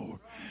own no more.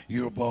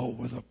 You're bought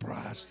with a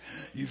price.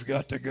 You've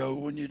got to go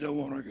when you don't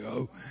want to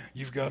go.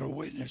 You've got to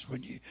witness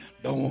when you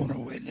don't want to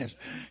witness.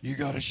 You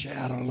got to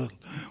shout a little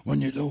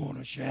when you don't want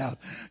to shout.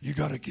 You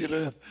got to get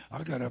up.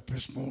 I got up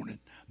this morning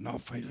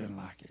not feeling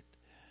like it.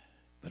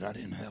 But I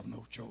didn't have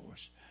no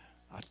choice.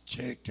 I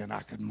checked and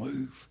I could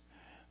move.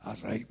 I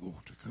was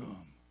able to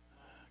come.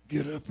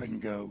 Get up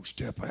and go.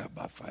 Step out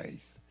by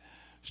faith.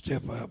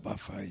 Step out by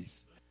faith.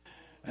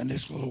 And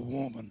this little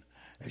woman,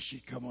 as she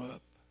come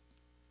up,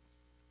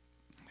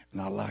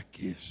 and I like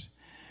this,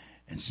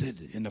 and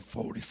said in the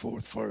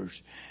 44th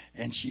verse,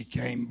 and she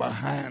came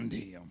behind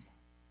him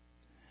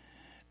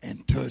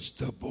and touched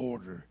the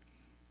border.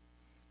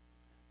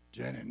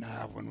 Janet and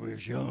I, when we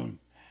was young,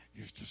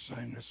 used to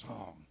sing the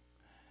song,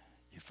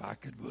 if I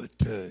could but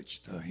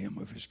touch the hem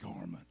of his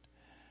garment.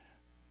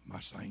 My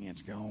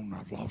singing's gone,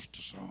 I've lost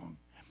the song.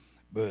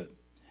 But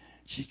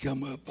she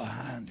come up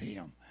behind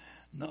him.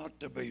 Not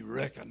to be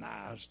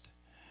recognized,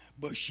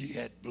 but she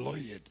had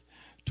bled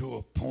to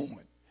a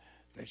point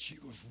that she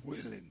was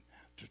willing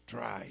to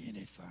try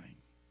anything.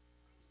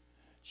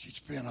 She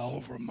spent all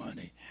of her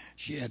money.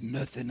 She had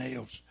nothing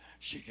else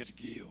she could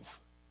give.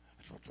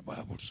 That's what the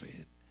Bible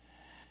said.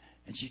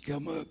 And she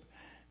come up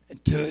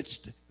and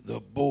touched the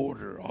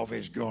border of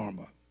his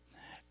garment.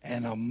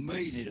 And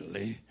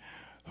immediately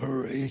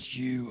her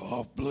issue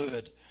of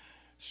blood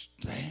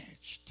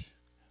stanched.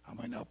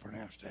 I may not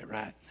pronounce that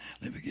right.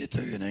 Let me get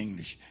to you in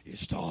English. It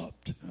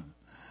stopped.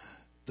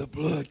 The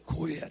blood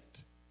quit.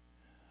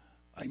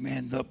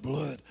 Amen. The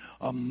blood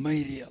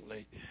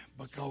immediately,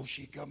 because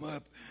she come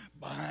up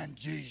behind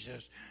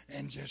Jesus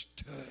and just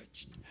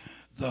touched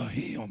the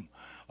hem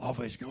of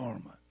his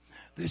garment.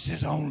 This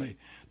is only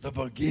the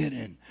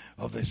beginning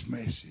of this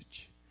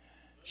message.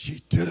 She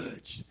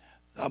touched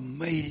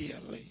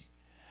immediately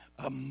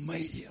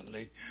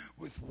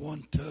with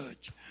one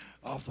touch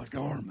of the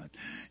garment.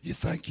 You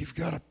think you've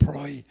got to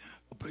pray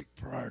a big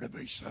prayer to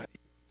be saved.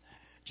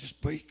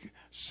 Just be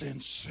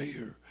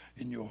sincere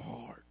in your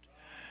heart.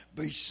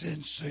 Be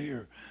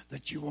sincere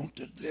that you want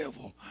the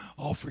devil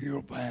off of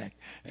your back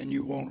and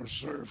you want to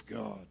serve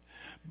God.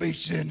 Be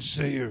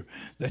sincere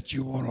that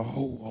you want to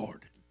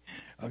wholeheartedly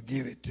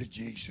give it to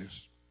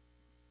Jesus.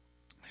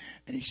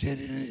 And he said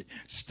it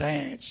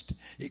stanched,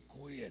 it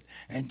quit.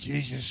 And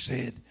Jesus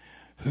said,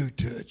 who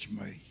touched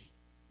me?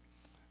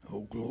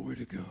 Oh, glory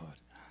to God.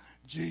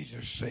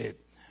 Jesus said,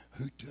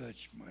 who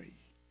touched me?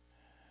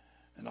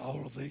 And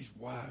all of these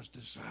wise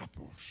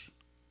disciples,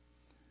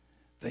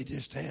 they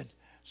just had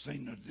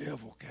seen the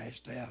devil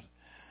cast out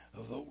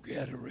of the old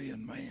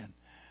Gadarean man.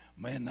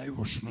 Man, they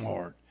were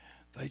smart.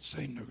 They'd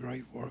seen the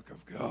great work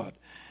of God.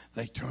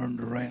 They turned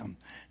around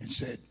and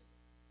said,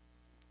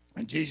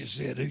 and Jesus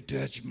said, who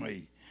touched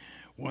me?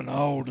 When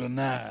all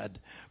denied,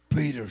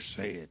 Peter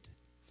said,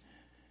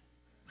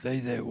 they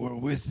that were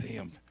with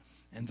him,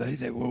 and they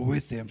that were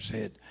with him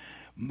said,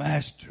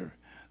 Master,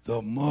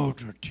 the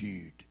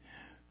multitude.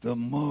 Why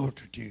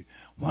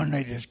didn't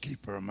they just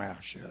keep their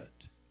mouth shut?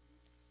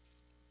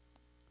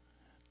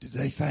 Did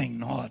they think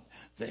not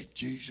that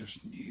Jesus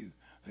knew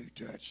who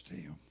touched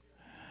him?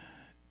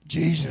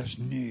 Jesus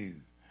knew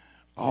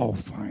all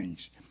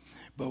things.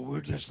 But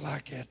we're just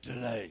like that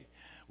today.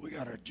 We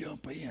got to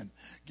jump in,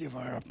 give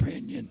our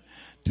opinion,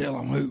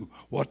 tell them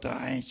what the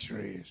answer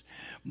is.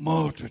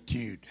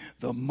 Multitude,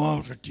 the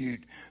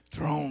multitude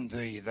throng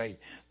thee,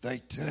 they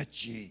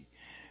touch ye.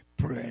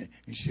 Pray.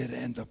 He said,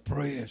 and the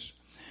press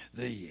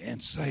thee, and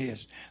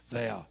sayest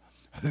thou,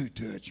 who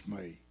touched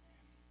me?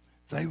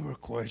 They were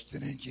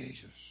questioning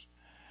Jesus.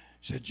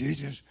 Said,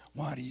 Jesus,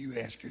 why do you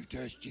ask who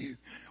touched you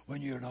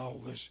when you're in all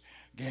this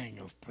gang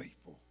of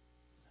people?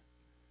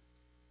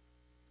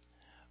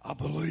 I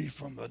believe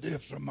from the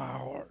depths of my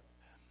heart,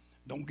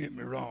 don't get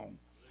me wrong,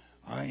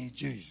 I ain't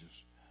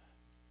Jesus.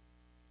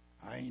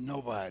 I ain't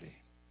nobody.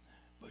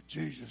 But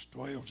Jesus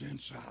dwells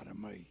inside of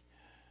me.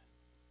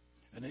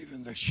 And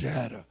even the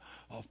shadow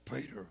of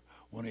Peter,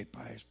 when he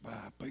passed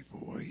by,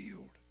 people were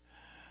healed.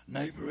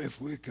 Neighbor, if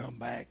we come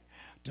back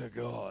to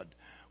God,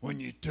 when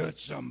you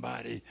touch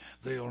somebody,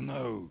 they'll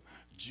know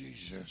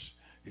Jesus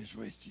is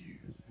with you.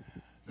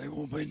 There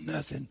won't be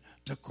nothing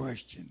to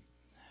question.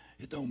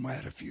 It don't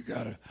matter if you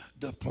got a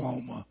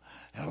diploma,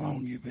 how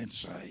long you've been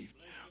saved,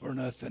 or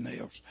nothing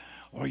else,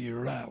 or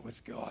you're right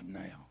with God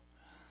now.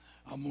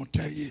 I'm going to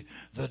tell you,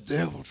 the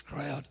devil's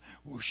crowd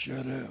will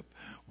shut up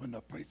when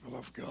the people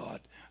of God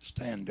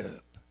stand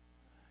up.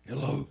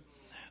 Hello?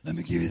 Let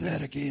me give you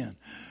that again.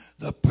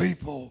 The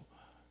people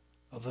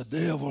of the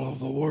devil of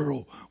the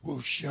world will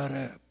shut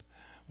up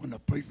when the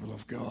people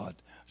of God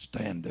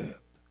stand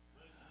up.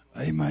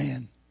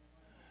 Amen.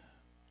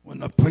 When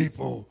the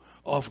people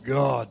of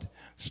God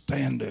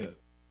stand up.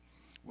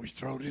 We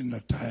throw it in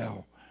the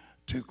towel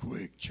too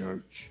quick,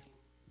 church.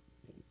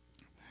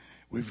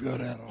 We've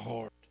got out of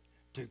heart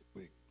too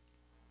quick.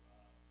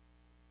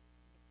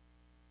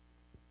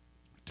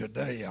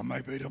 Today, I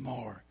may be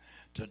tomorrow.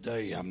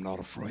 Today, I'm not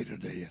afraid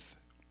of death.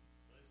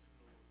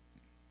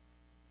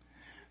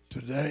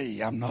 Today,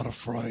 I'm not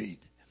afraid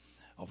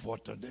of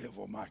what the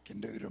devil might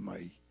can do to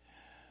me.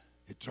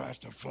 It tries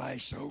to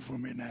flash over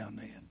me now and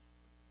then.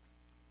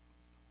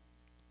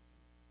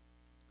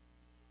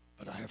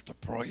 But I have to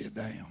pray it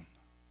down.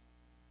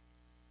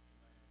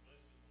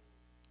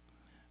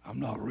 I'm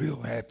not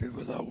real happy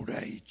with old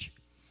age,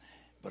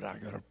 but I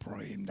got to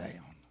pray him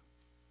down.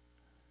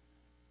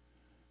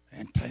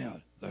 And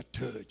tell the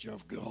touch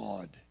of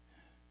God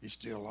is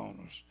still on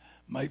us.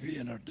 Maybe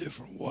in a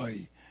different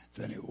way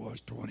than it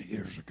was 20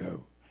 years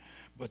ago.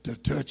 But the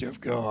touch of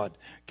God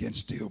can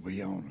still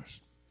be on us.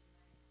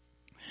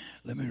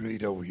 Let me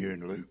read over here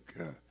in Luke.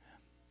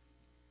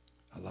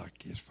 I like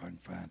this if I can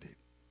find it.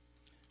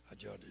 I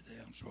jotted it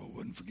down so I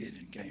wouldn't forget it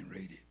and can't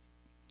read it.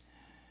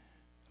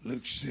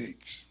 Luke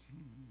 6.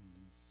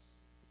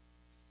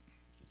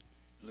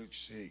 Luke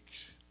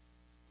 6,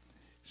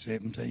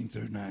 17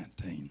 through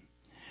 19.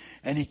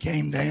 And he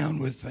came down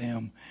with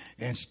them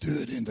and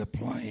stood in the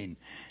plain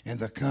in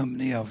the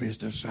company of his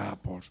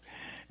disciples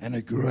and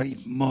a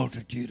great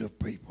multitude of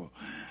people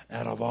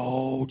out of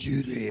all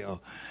Judea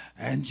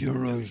and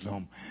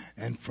Jerusalem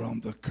and from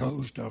the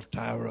coast of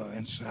Tyre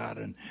and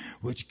Sidon,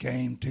 which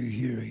came to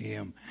hear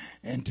him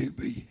and to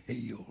be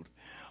healed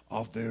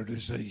of their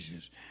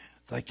diseases.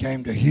 They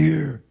came to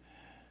hear,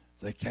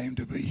 they came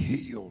to be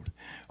healed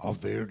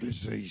of their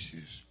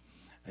diseases.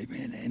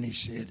 Amen. And he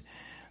said,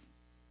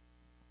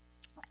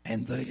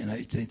 and they, in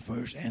 18th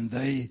verse, and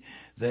they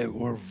that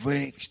were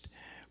vexed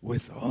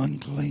with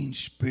unclean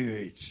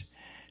spirits,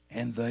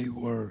 and they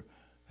were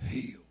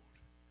healed.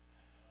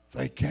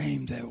 They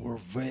came that were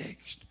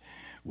vexed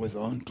with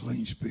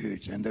unclean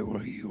spirits, and they were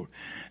healed.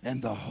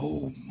 And the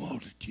whole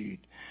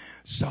multitude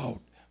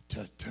sought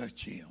to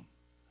touch him.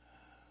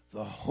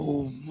 The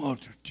whole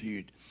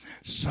multitude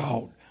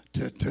sought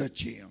to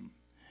touch him.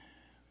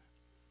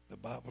 The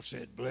Bible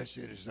said, blessed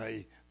is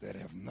they that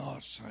have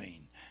not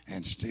seen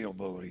and still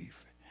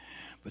believe.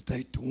 But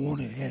they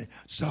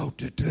sought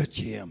to touch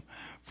him,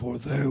 for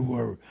there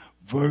were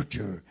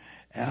virtue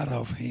out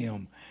of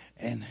him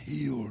and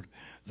healed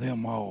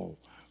them all.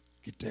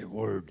 Get that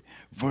word.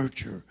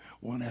 Virtue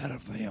went out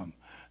of them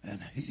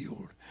and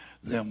healed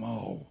them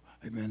all.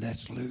 Amen.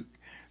 That's Luke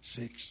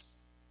 6,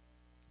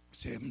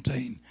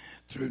 17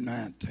 through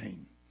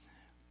 19.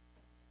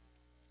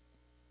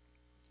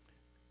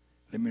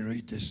 Let me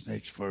read this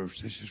next verse.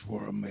 This is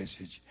where a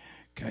message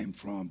came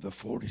from. The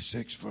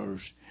 46th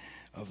verse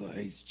of the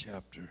 8th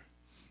chapter.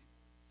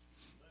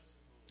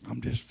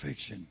 I'm just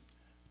fixing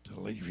to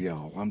leave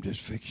y'all. I'm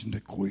just fixing to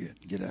quit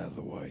and get out of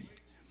the way.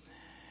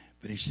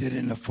 But he said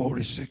in the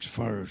 46th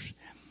verse,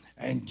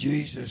 and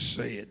Jesus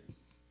said,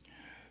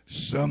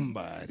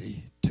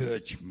 somebody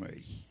touch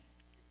me,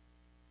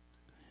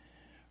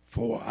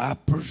 for I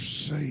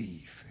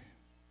perceive.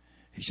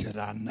 He said,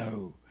 I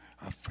know,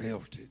 I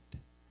felt it.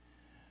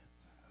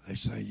 They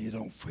say you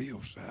don't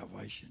feel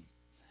salvation.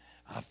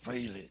 I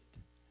feel it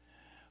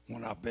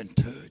when I've been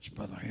touched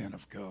by the hand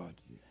of God.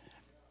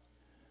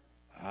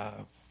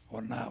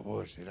 What night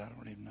was it? I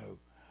don't even know.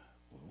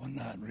 One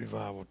night in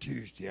Revival,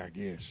 Tuesday, I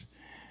guess.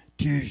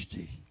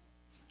 Tuesday,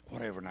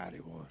 whatever night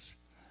it was.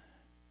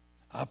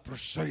 I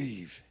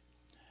perceived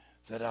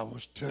that I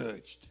was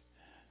touched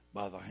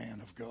by the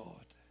hand of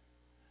God.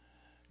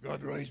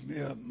 God raised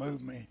me up,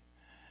 moved me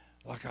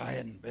like I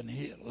hadn't been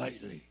hit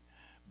lately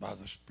by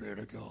the Spirit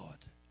of God.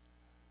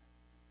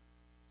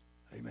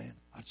 Amen.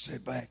 I'd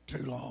sit back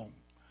too long.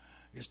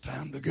 It's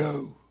time to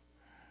go.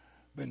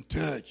 Been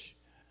touched.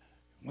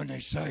 When they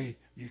say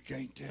you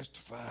can't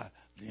testify,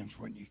 then's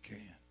when you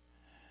can.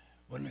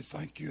 When they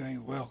think you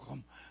ain't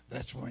welcome,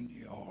 that's when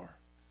you are.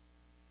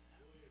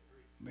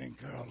 Me and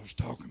Carol was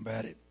talking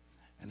about it,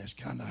 and it's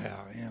kind of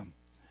how I am.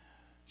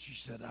 She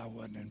said I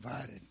wasn't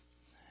invited.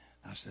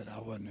 I said I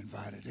wasn't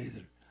invited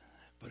either.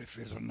 But if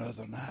it's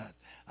another night,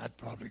 I'd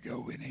probably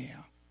go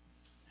anyhow.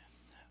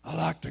 I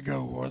like to go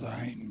where they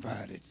ain't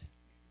invited.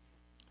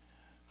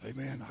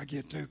 Amen. I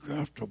get too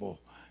comfortable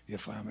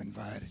if I'm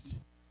invited.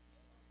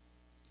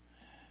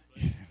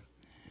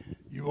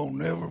 You won't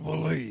never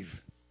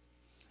believe.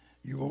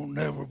 You won't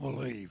never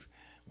believe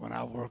when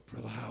I worked for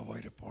the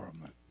highway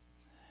department.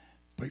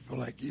 People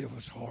that give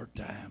us hard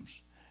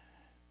times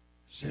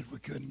said we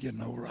couldn't get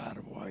no right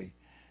of way,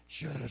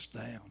 shut us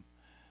down.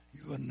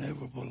 You would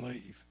never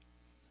believe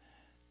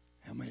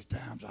how many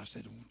times I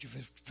said, won't you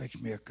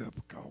fix me a cup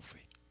of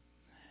coffee?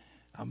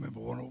 I remember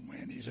one old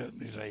man, he's up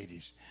in his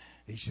 80s.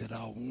 He said,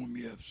 I'll warm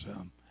you up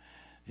some.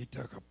 He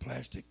took a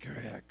plastic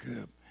carryout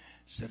cup,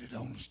 set it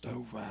on the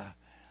stove.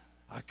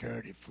 I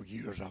carried it for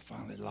years. I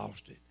finally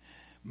lost it.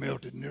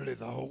 Melted nearly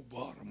the whole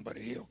bottom, but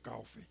he held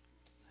coffee.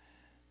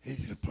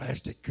 Heated a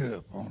plastic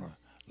cup on an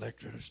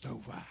electric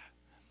stove.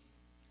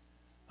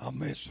 I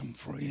met some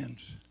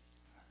friends,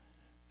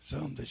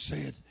 some that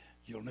said,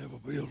 you'll never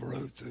build a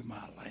road through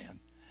my land.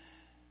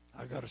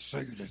 I got a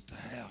suit at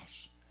the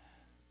house.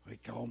 They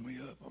called me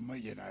up, a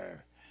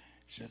millionaire.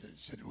 Said,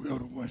 we'll go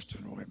to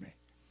Winston with me.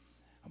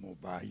 I'm going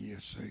to buy you a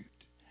suit.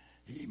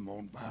 He even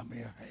wanted to buy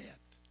me a hat.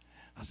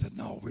 I said,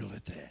 no, we'll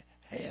let that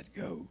hat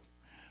go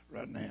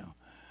right now.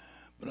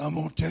 But I'm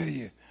going to tell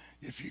you,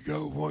 if you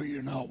go where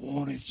you're not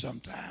wanted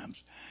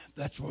sometimes,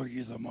 that's where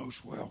you're the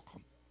most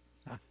welcome.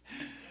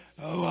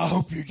 Oh, I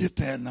hope you get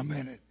that in a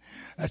minute.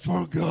 That's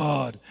where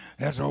God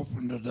has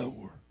opened the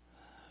door.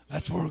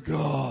 That's where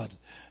God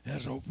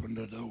has opened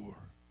the door.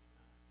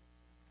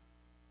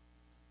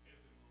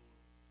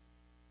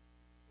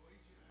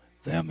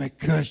 Them that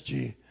cussed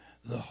you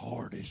the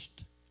hardest.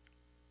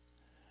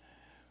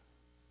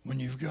 When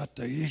you've got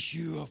the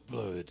issue of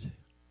blood,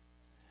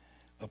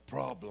 a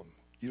problem,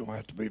 you don't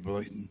have to be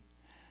bleeding,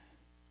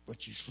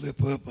 but you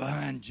slip up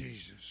behind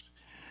Jesus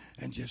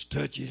and just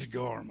touch his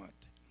garment.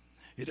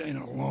 It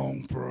ain't a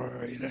long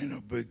prayer. It ain't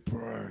a big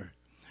prayer.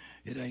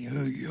 It ain't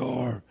who you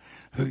are,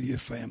 who your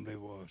family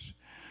was.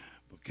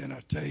 But can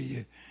I tell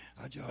you,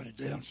 I jotted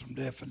down some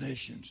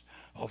definitions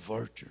of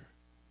virtue.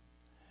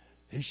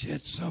 He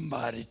said,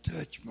 somebody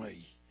touch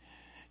me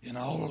in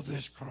all of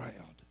this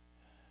crowd.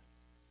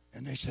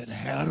 And they said,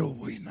 how do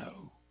we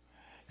know?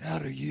 How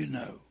do you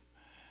know?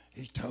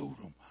 He told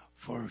them,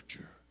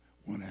 virtue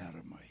went out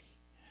of me.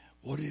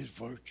 What is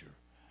virtue?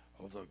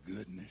 Oh, the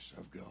goodness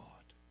of God.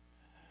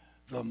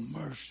 The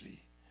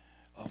mercy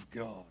of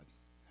God.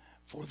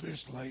 For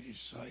this lady's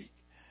sake,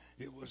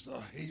 it was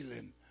the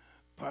healing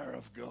power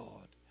of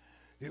God.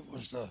 It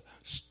was the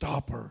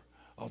stopper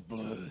of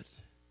blood.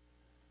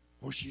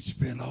 Where she'd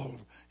spent all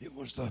of it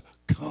was the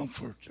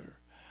comforter.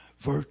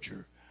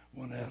 Virtue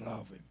went out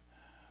of him.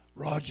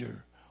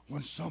 Roger,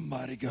 when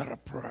somebody got a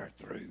prayer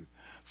through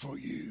for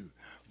you,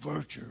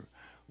 virtue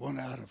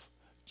went out of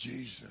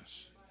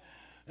Jesus.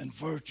 And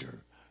virtue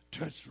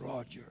touched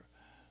Roger.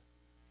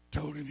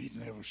 Told him he'd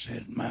never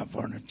sit in Mount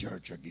Vernon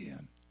Church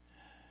again.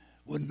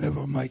 Would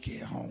never make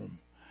it home.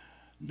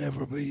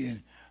 Never be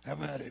in. How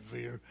about it,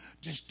 Veer?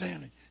 Just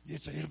stand.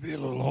 It'll be a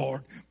little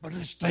hard, but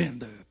just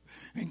stand up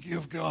and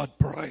give God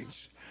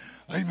praise.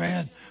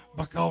 Amen.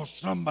 Because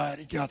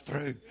somebody got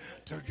through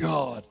to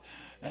God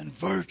and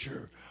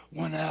virtue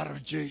went out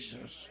of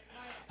Jesus.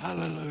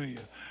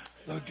 Hallelujah.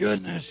 The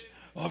goodness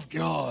of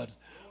God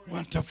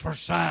went to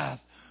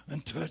Forsyth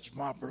and touched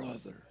my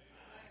brother.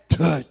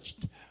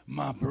 Touched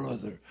my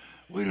brother.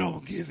 We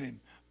don't give him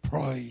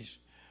praise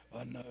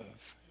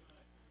enough.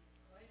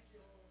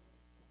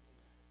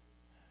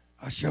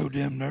 I showed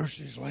them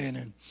nurses laying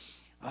in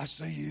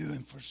ICU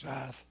in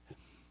Forsyth.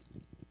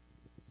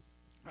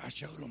 I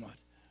showed them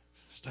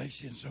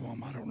Stacy and some of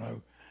them, I don't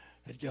know,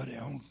 had got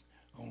it on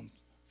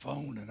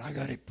phone, and I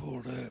got it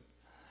pulled up.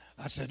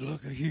 I said,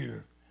 look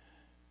here,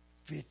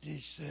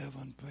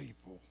 57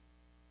 people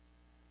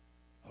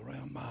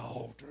around my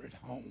altar at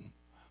home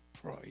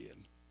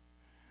praying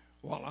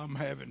while I'm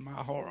having my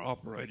heart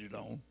operated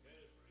on.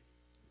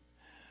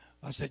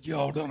 I said,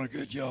 y'all done a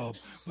good job,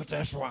 but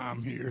that's why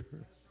I'm here.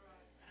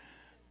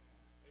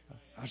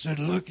 I said,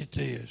 look at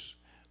this.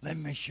 Let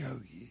me show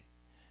you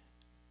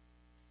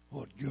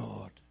what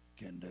God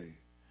can do.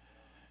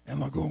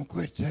 Am I going to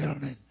quit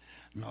telling it?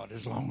 Not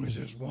as long as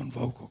there's one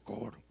vocal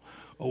cord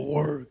will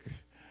work.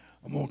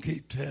 I'm going to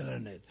keep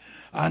telling it.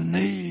 I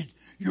need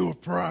your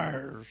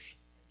prayers.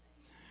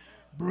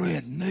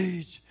 Brett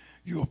needs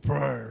your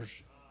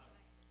prayers.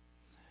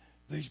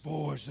 These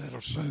boys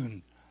that'll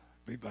soon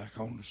be back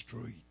on the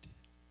street.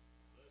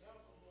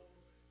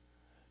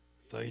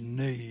 They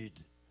need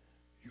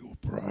your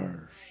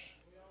prayers.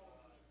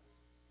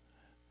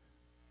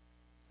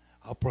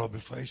 I'll probably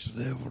face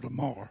the devil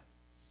tomorrow.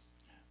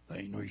 They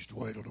ain't no use to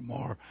wait till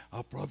tomorrow.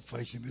 I'll probably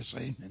face him this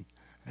evening.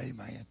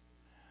 Amen.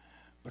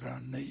 But I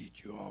need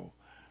you all.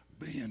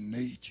 Ben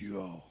needs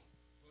you all.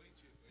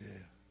 Yeah.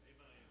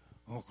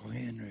 Uncle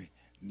Henry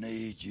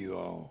needs you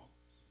all.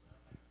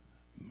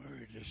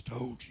 Mary just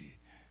told you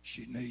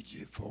she needs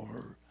you for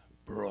her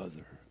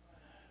brother.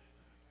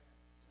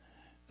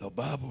 The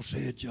Bible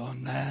said,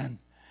 John 9,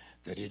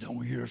 that he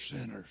don't hear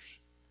sinners.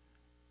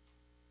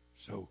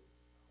 So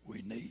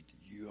we need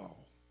you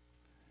all.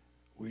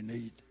 We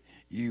need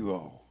you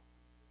all.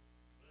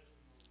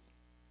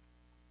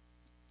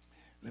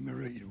 Let me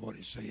read what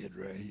it said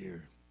right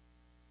here.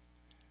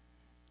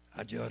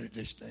 I jotted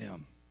this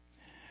down.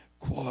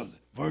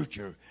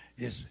 Virtue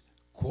is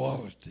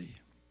quality.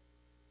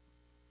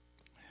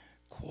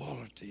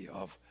 Quality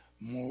of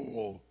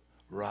moral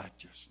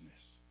righteousness.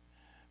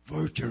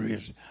 Virtue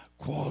is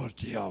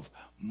quality of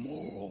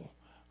moral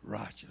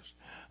righteousness.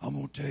 I'm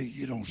going to tell you,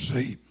 you don't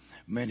see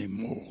many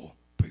moral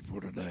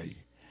people today.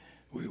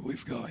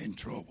 We've got in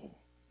trouble.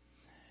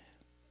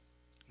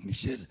 And he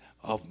said,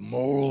 of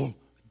moral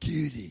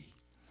duty.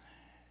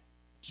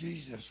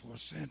 Jesus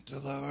was sent to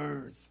the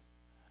earth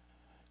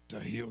to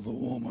heal the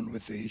woman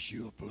with the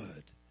issue of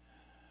blood.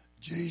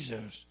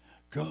 Jesus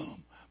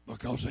come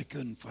because they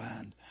couldn't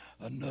find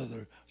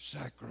another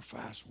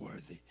sacrifice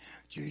worthy.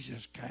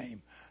 Jesus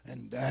came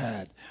and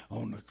died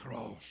on the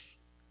cross.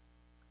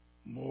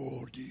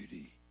 Moral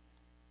duty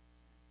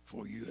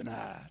for you and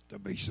I to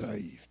be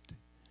saved.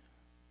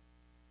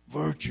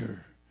 Virtue.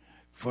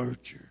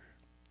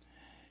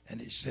 And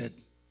it said,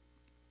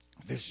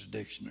 this is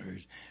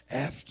dictionaries,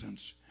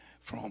 absence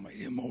from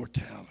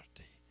immortality.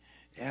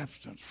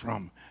 Absence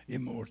from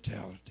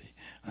immortality.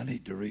 I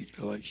need to read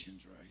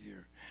Galatians right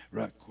here,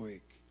 right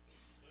quick.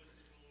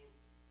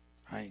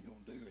 I ain't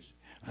going to do this.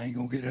 I ain't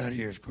going to get out of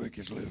here as quick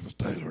as Elizabeth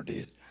Taylor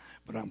did,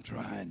 but I'm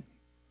trying.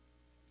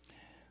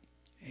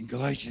 In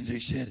Galatians, he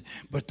said,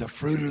 but the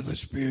fruit of the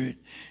Spirit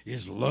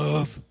is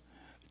love,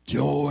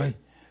 joy,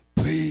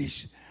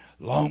 peace,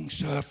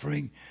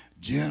 long-suffering,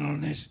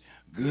 gentleness,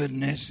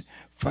 goodness,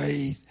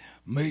 faith,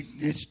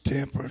 meekness,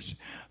 temperance.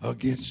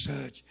 Against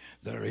such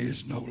there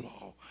is no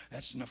law.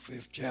 That's in the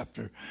 5th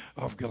chapter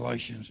of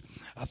Galatians.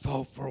 I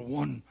thought for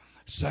 1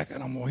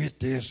 second I'm going to hit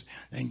this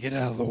and get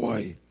out of the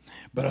way.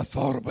 But I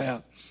thought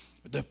about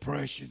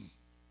depression,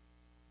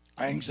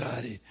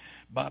 anxiety,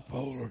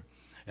 bipolar,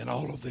 and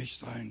all of these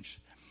things.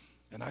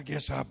 And I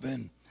guess I've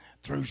been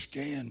through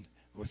scan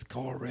with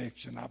car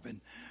wrecks, and I've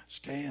been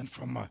scanned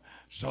from my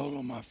sole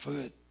of my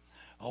foot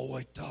all the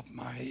way top of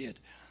my head,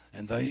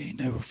 and they ain't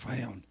never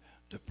found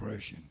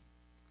depression.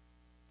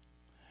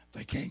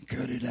 They can't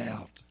cut it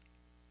out.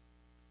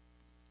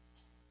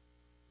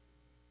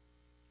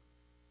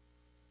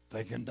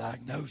 They can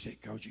diagnose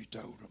it because you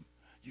told them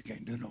you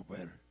can't do no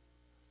better.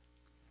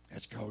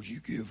 That's because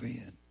you give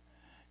in.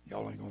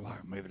 Y'all ain't going to like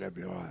it. Maybe that'll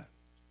be all right.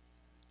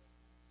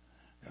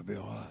 That'll be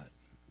all right.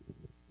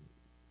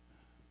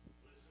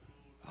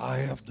 I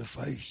have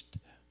faced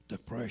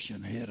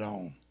depression head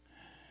on.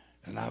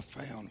 And I've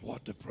found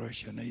what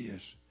depression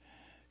is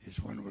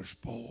when we're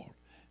spoiled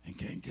and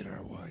can't get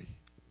our way.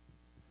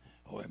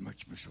 Oh, it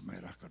makes me so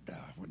mad I could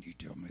die when you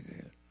tell me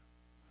that.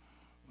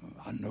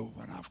 I know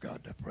when I've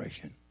got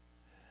depression.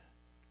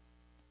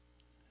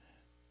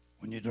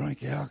 When you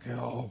drink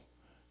alcohol,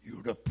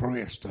 you're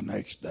depressed the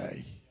next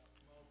day.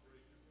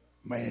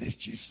 Mad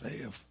at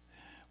yourself.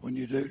 When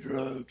you do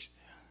drugs,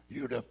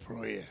 you're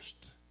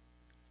depressed.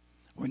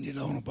 When you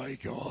don't obey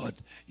God,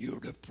 you're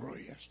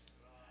depressed.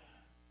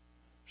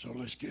 So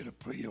let's get a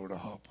pill to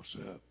hop us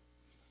up.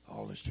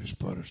 Oh, let's just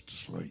put us to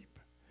sleep.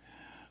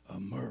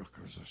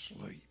 America's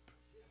asleep.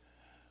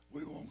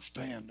 We won't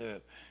stand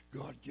up.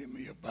 God, give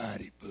me a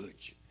body,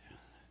 Butch.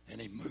 And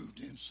he moved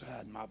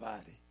inside my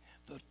body,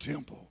 the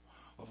temple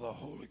of the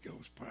Holy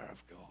Ghost power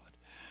of God.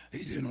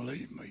 He didn't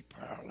leave me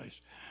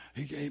powerless.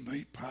 He gave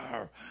me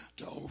power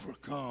to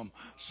overcome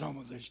some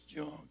of this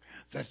junk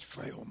that's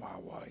failed my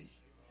way.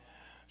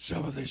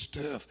 Some of this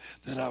stuff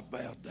that I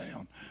bowed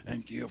down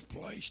and give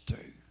place to.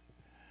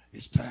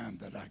 It's time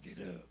that I get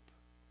up.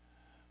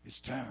 It's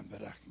time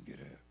that I can get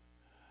up.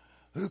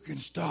 Who can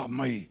stop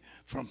me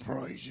from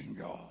praising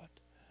God?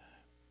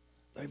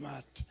 They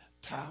might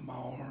tie my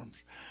arms,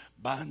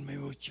 bind me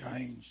with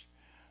chains,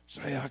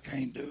 say I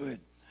can't do it,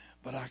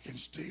 but I can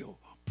still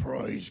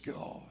praise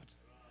God.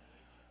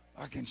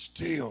 I can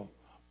still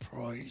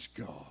praise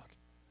God.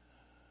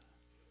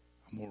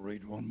 I'm going to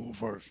read one more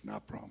verse, and I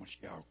promise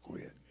you I'll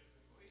quit.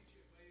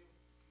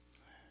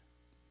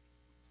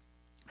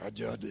 I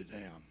jotted it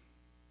down.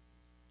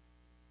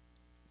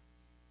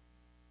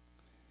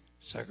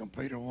 2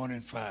 Peter 1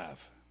 and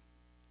 5.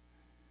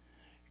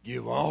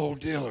 Give all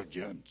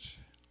diligence.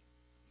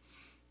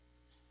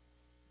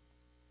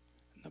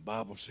 And the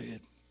Bible said,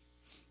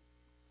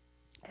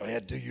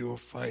 add to your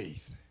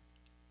faith.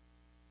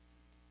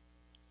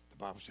 The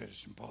Bible said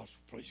it's impossible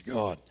to please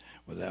God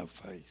without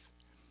faith.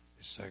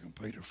 It's 2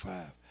 Peter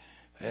 5.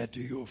 Add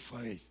to your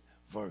faith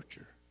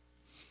virtue.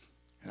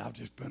 And I've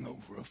just been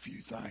over a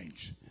few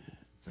things.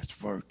 That's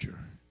virtue.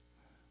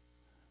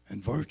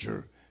 And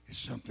virtue is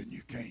something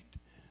you can't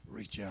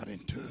reach out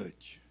and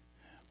touch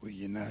with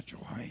your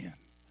natural hand.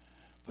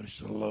 But it's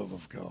the love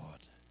of God.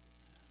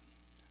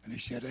 And he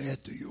said,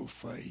 add to your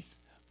faith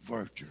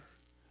virtue.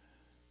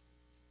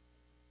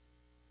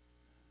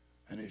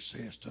 And it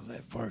says to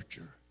that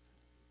virtue.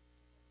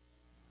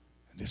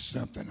 And this is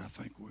something I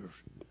think we're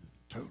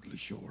totally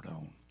short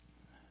on.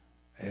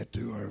 Add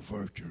to our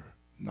virtue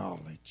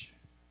knowledge.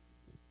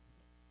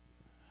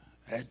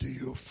 Add to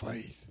your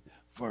faith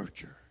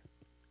virtue.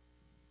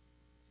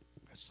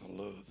 That's the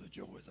love, the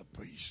joy, the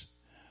peace,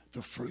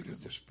 the fruit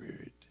of the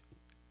Spirit.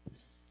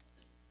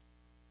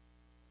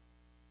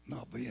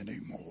 Not being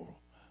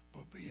immoral,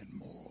 but being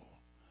moral.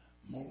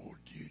 Moral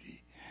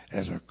duty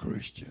as a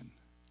Christian.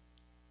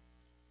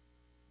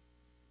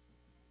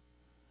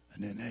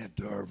 And then add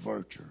to our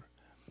virtue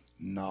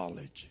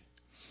knowledge.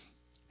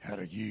 How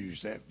to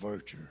use that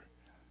virtue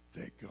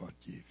that God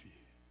give you.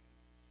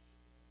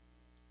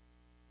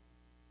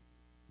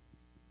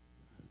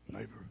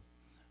 Neighbor,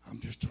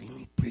 I'm just a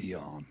little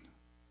peon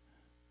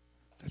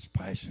that's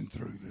passing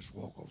through this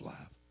walk of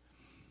life.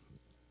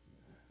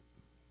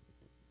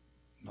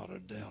 Not a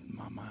doubt in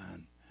my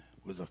mind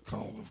with the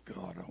call of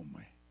God on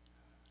me.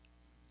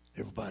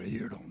 Everybody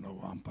here don't know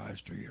I'm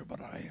pastor here,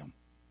 but I am.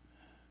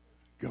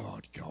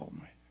 God called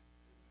me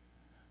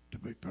to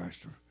be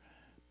pastor.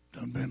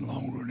 Done been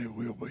longer than it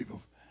will be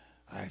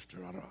after,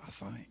 I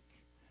think.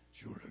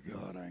 Sure to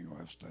God, I ain't going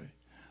to have to stay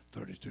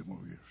 32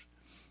 more years.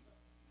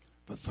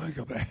 But think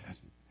about it.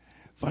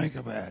 Think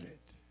about it.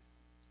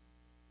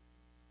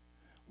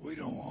 We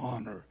don't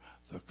honor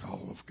the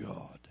call of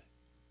God.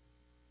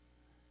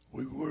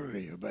 We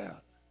worry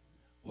about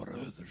what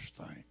others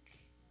think.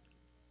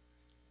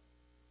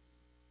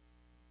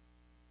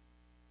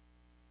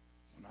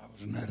 When I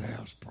was in that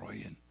house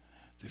praying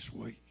this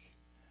week,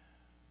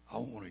 I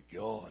wanted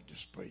God to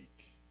speak.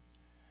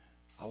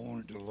 I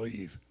wanted to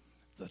leave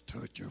the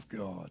touch of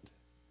God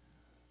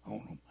on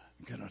them.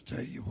 And can I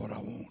tell you what I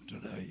want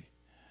today?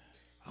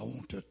 I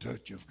want the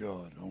touch of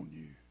God on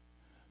you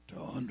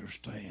to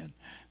understand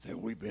that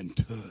we've been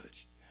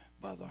touched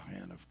by the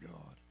hand of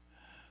God.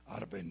 I'd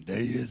have been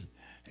dead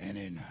and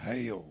in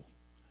hell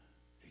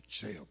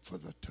except for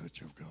the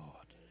touch of God.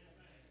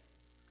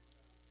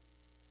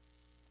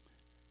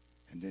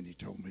 And then he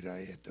told me to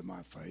add to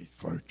my faith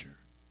virtue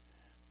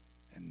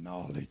and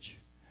knowledge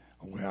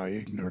of how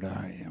ignorant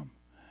I am.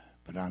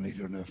 But I need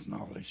enough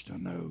knowledge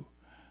to know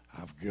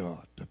I've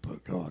got to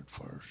put God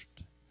first.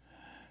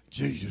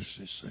 Jesus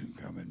is soon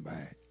coming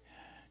back.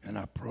 And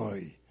I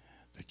pray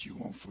that you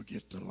won't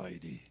forget the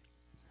lady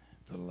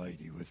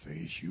with the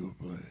issue of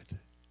blood.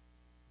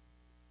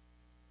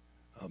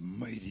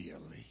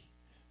 Immediately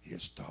he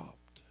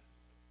stopped.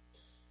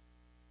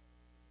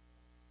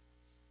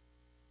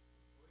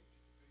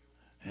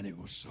 And it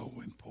was so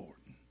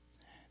important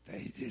that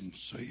he didn't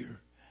see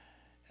her.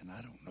 And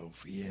I don't know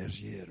if he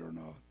has yet or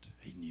not.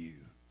 He knew.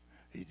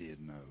 He did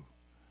know.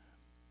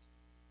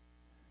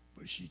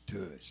 But she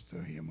touched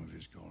the hem of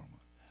his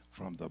garment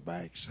from the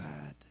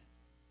backside.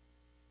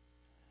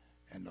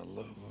 And the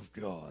love of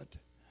God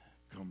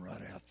come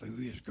right out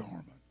through his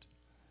garment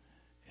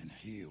and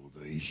healed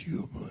the issue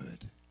of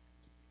blood.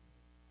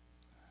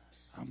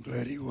 I'm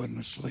glad he wasn't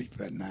asleep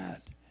that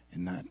night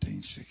in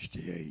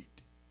 1968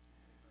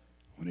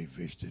 when he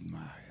visited my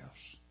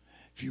house.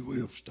 If you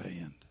will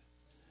stand.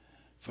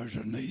 If there's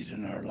a need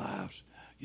in our lives,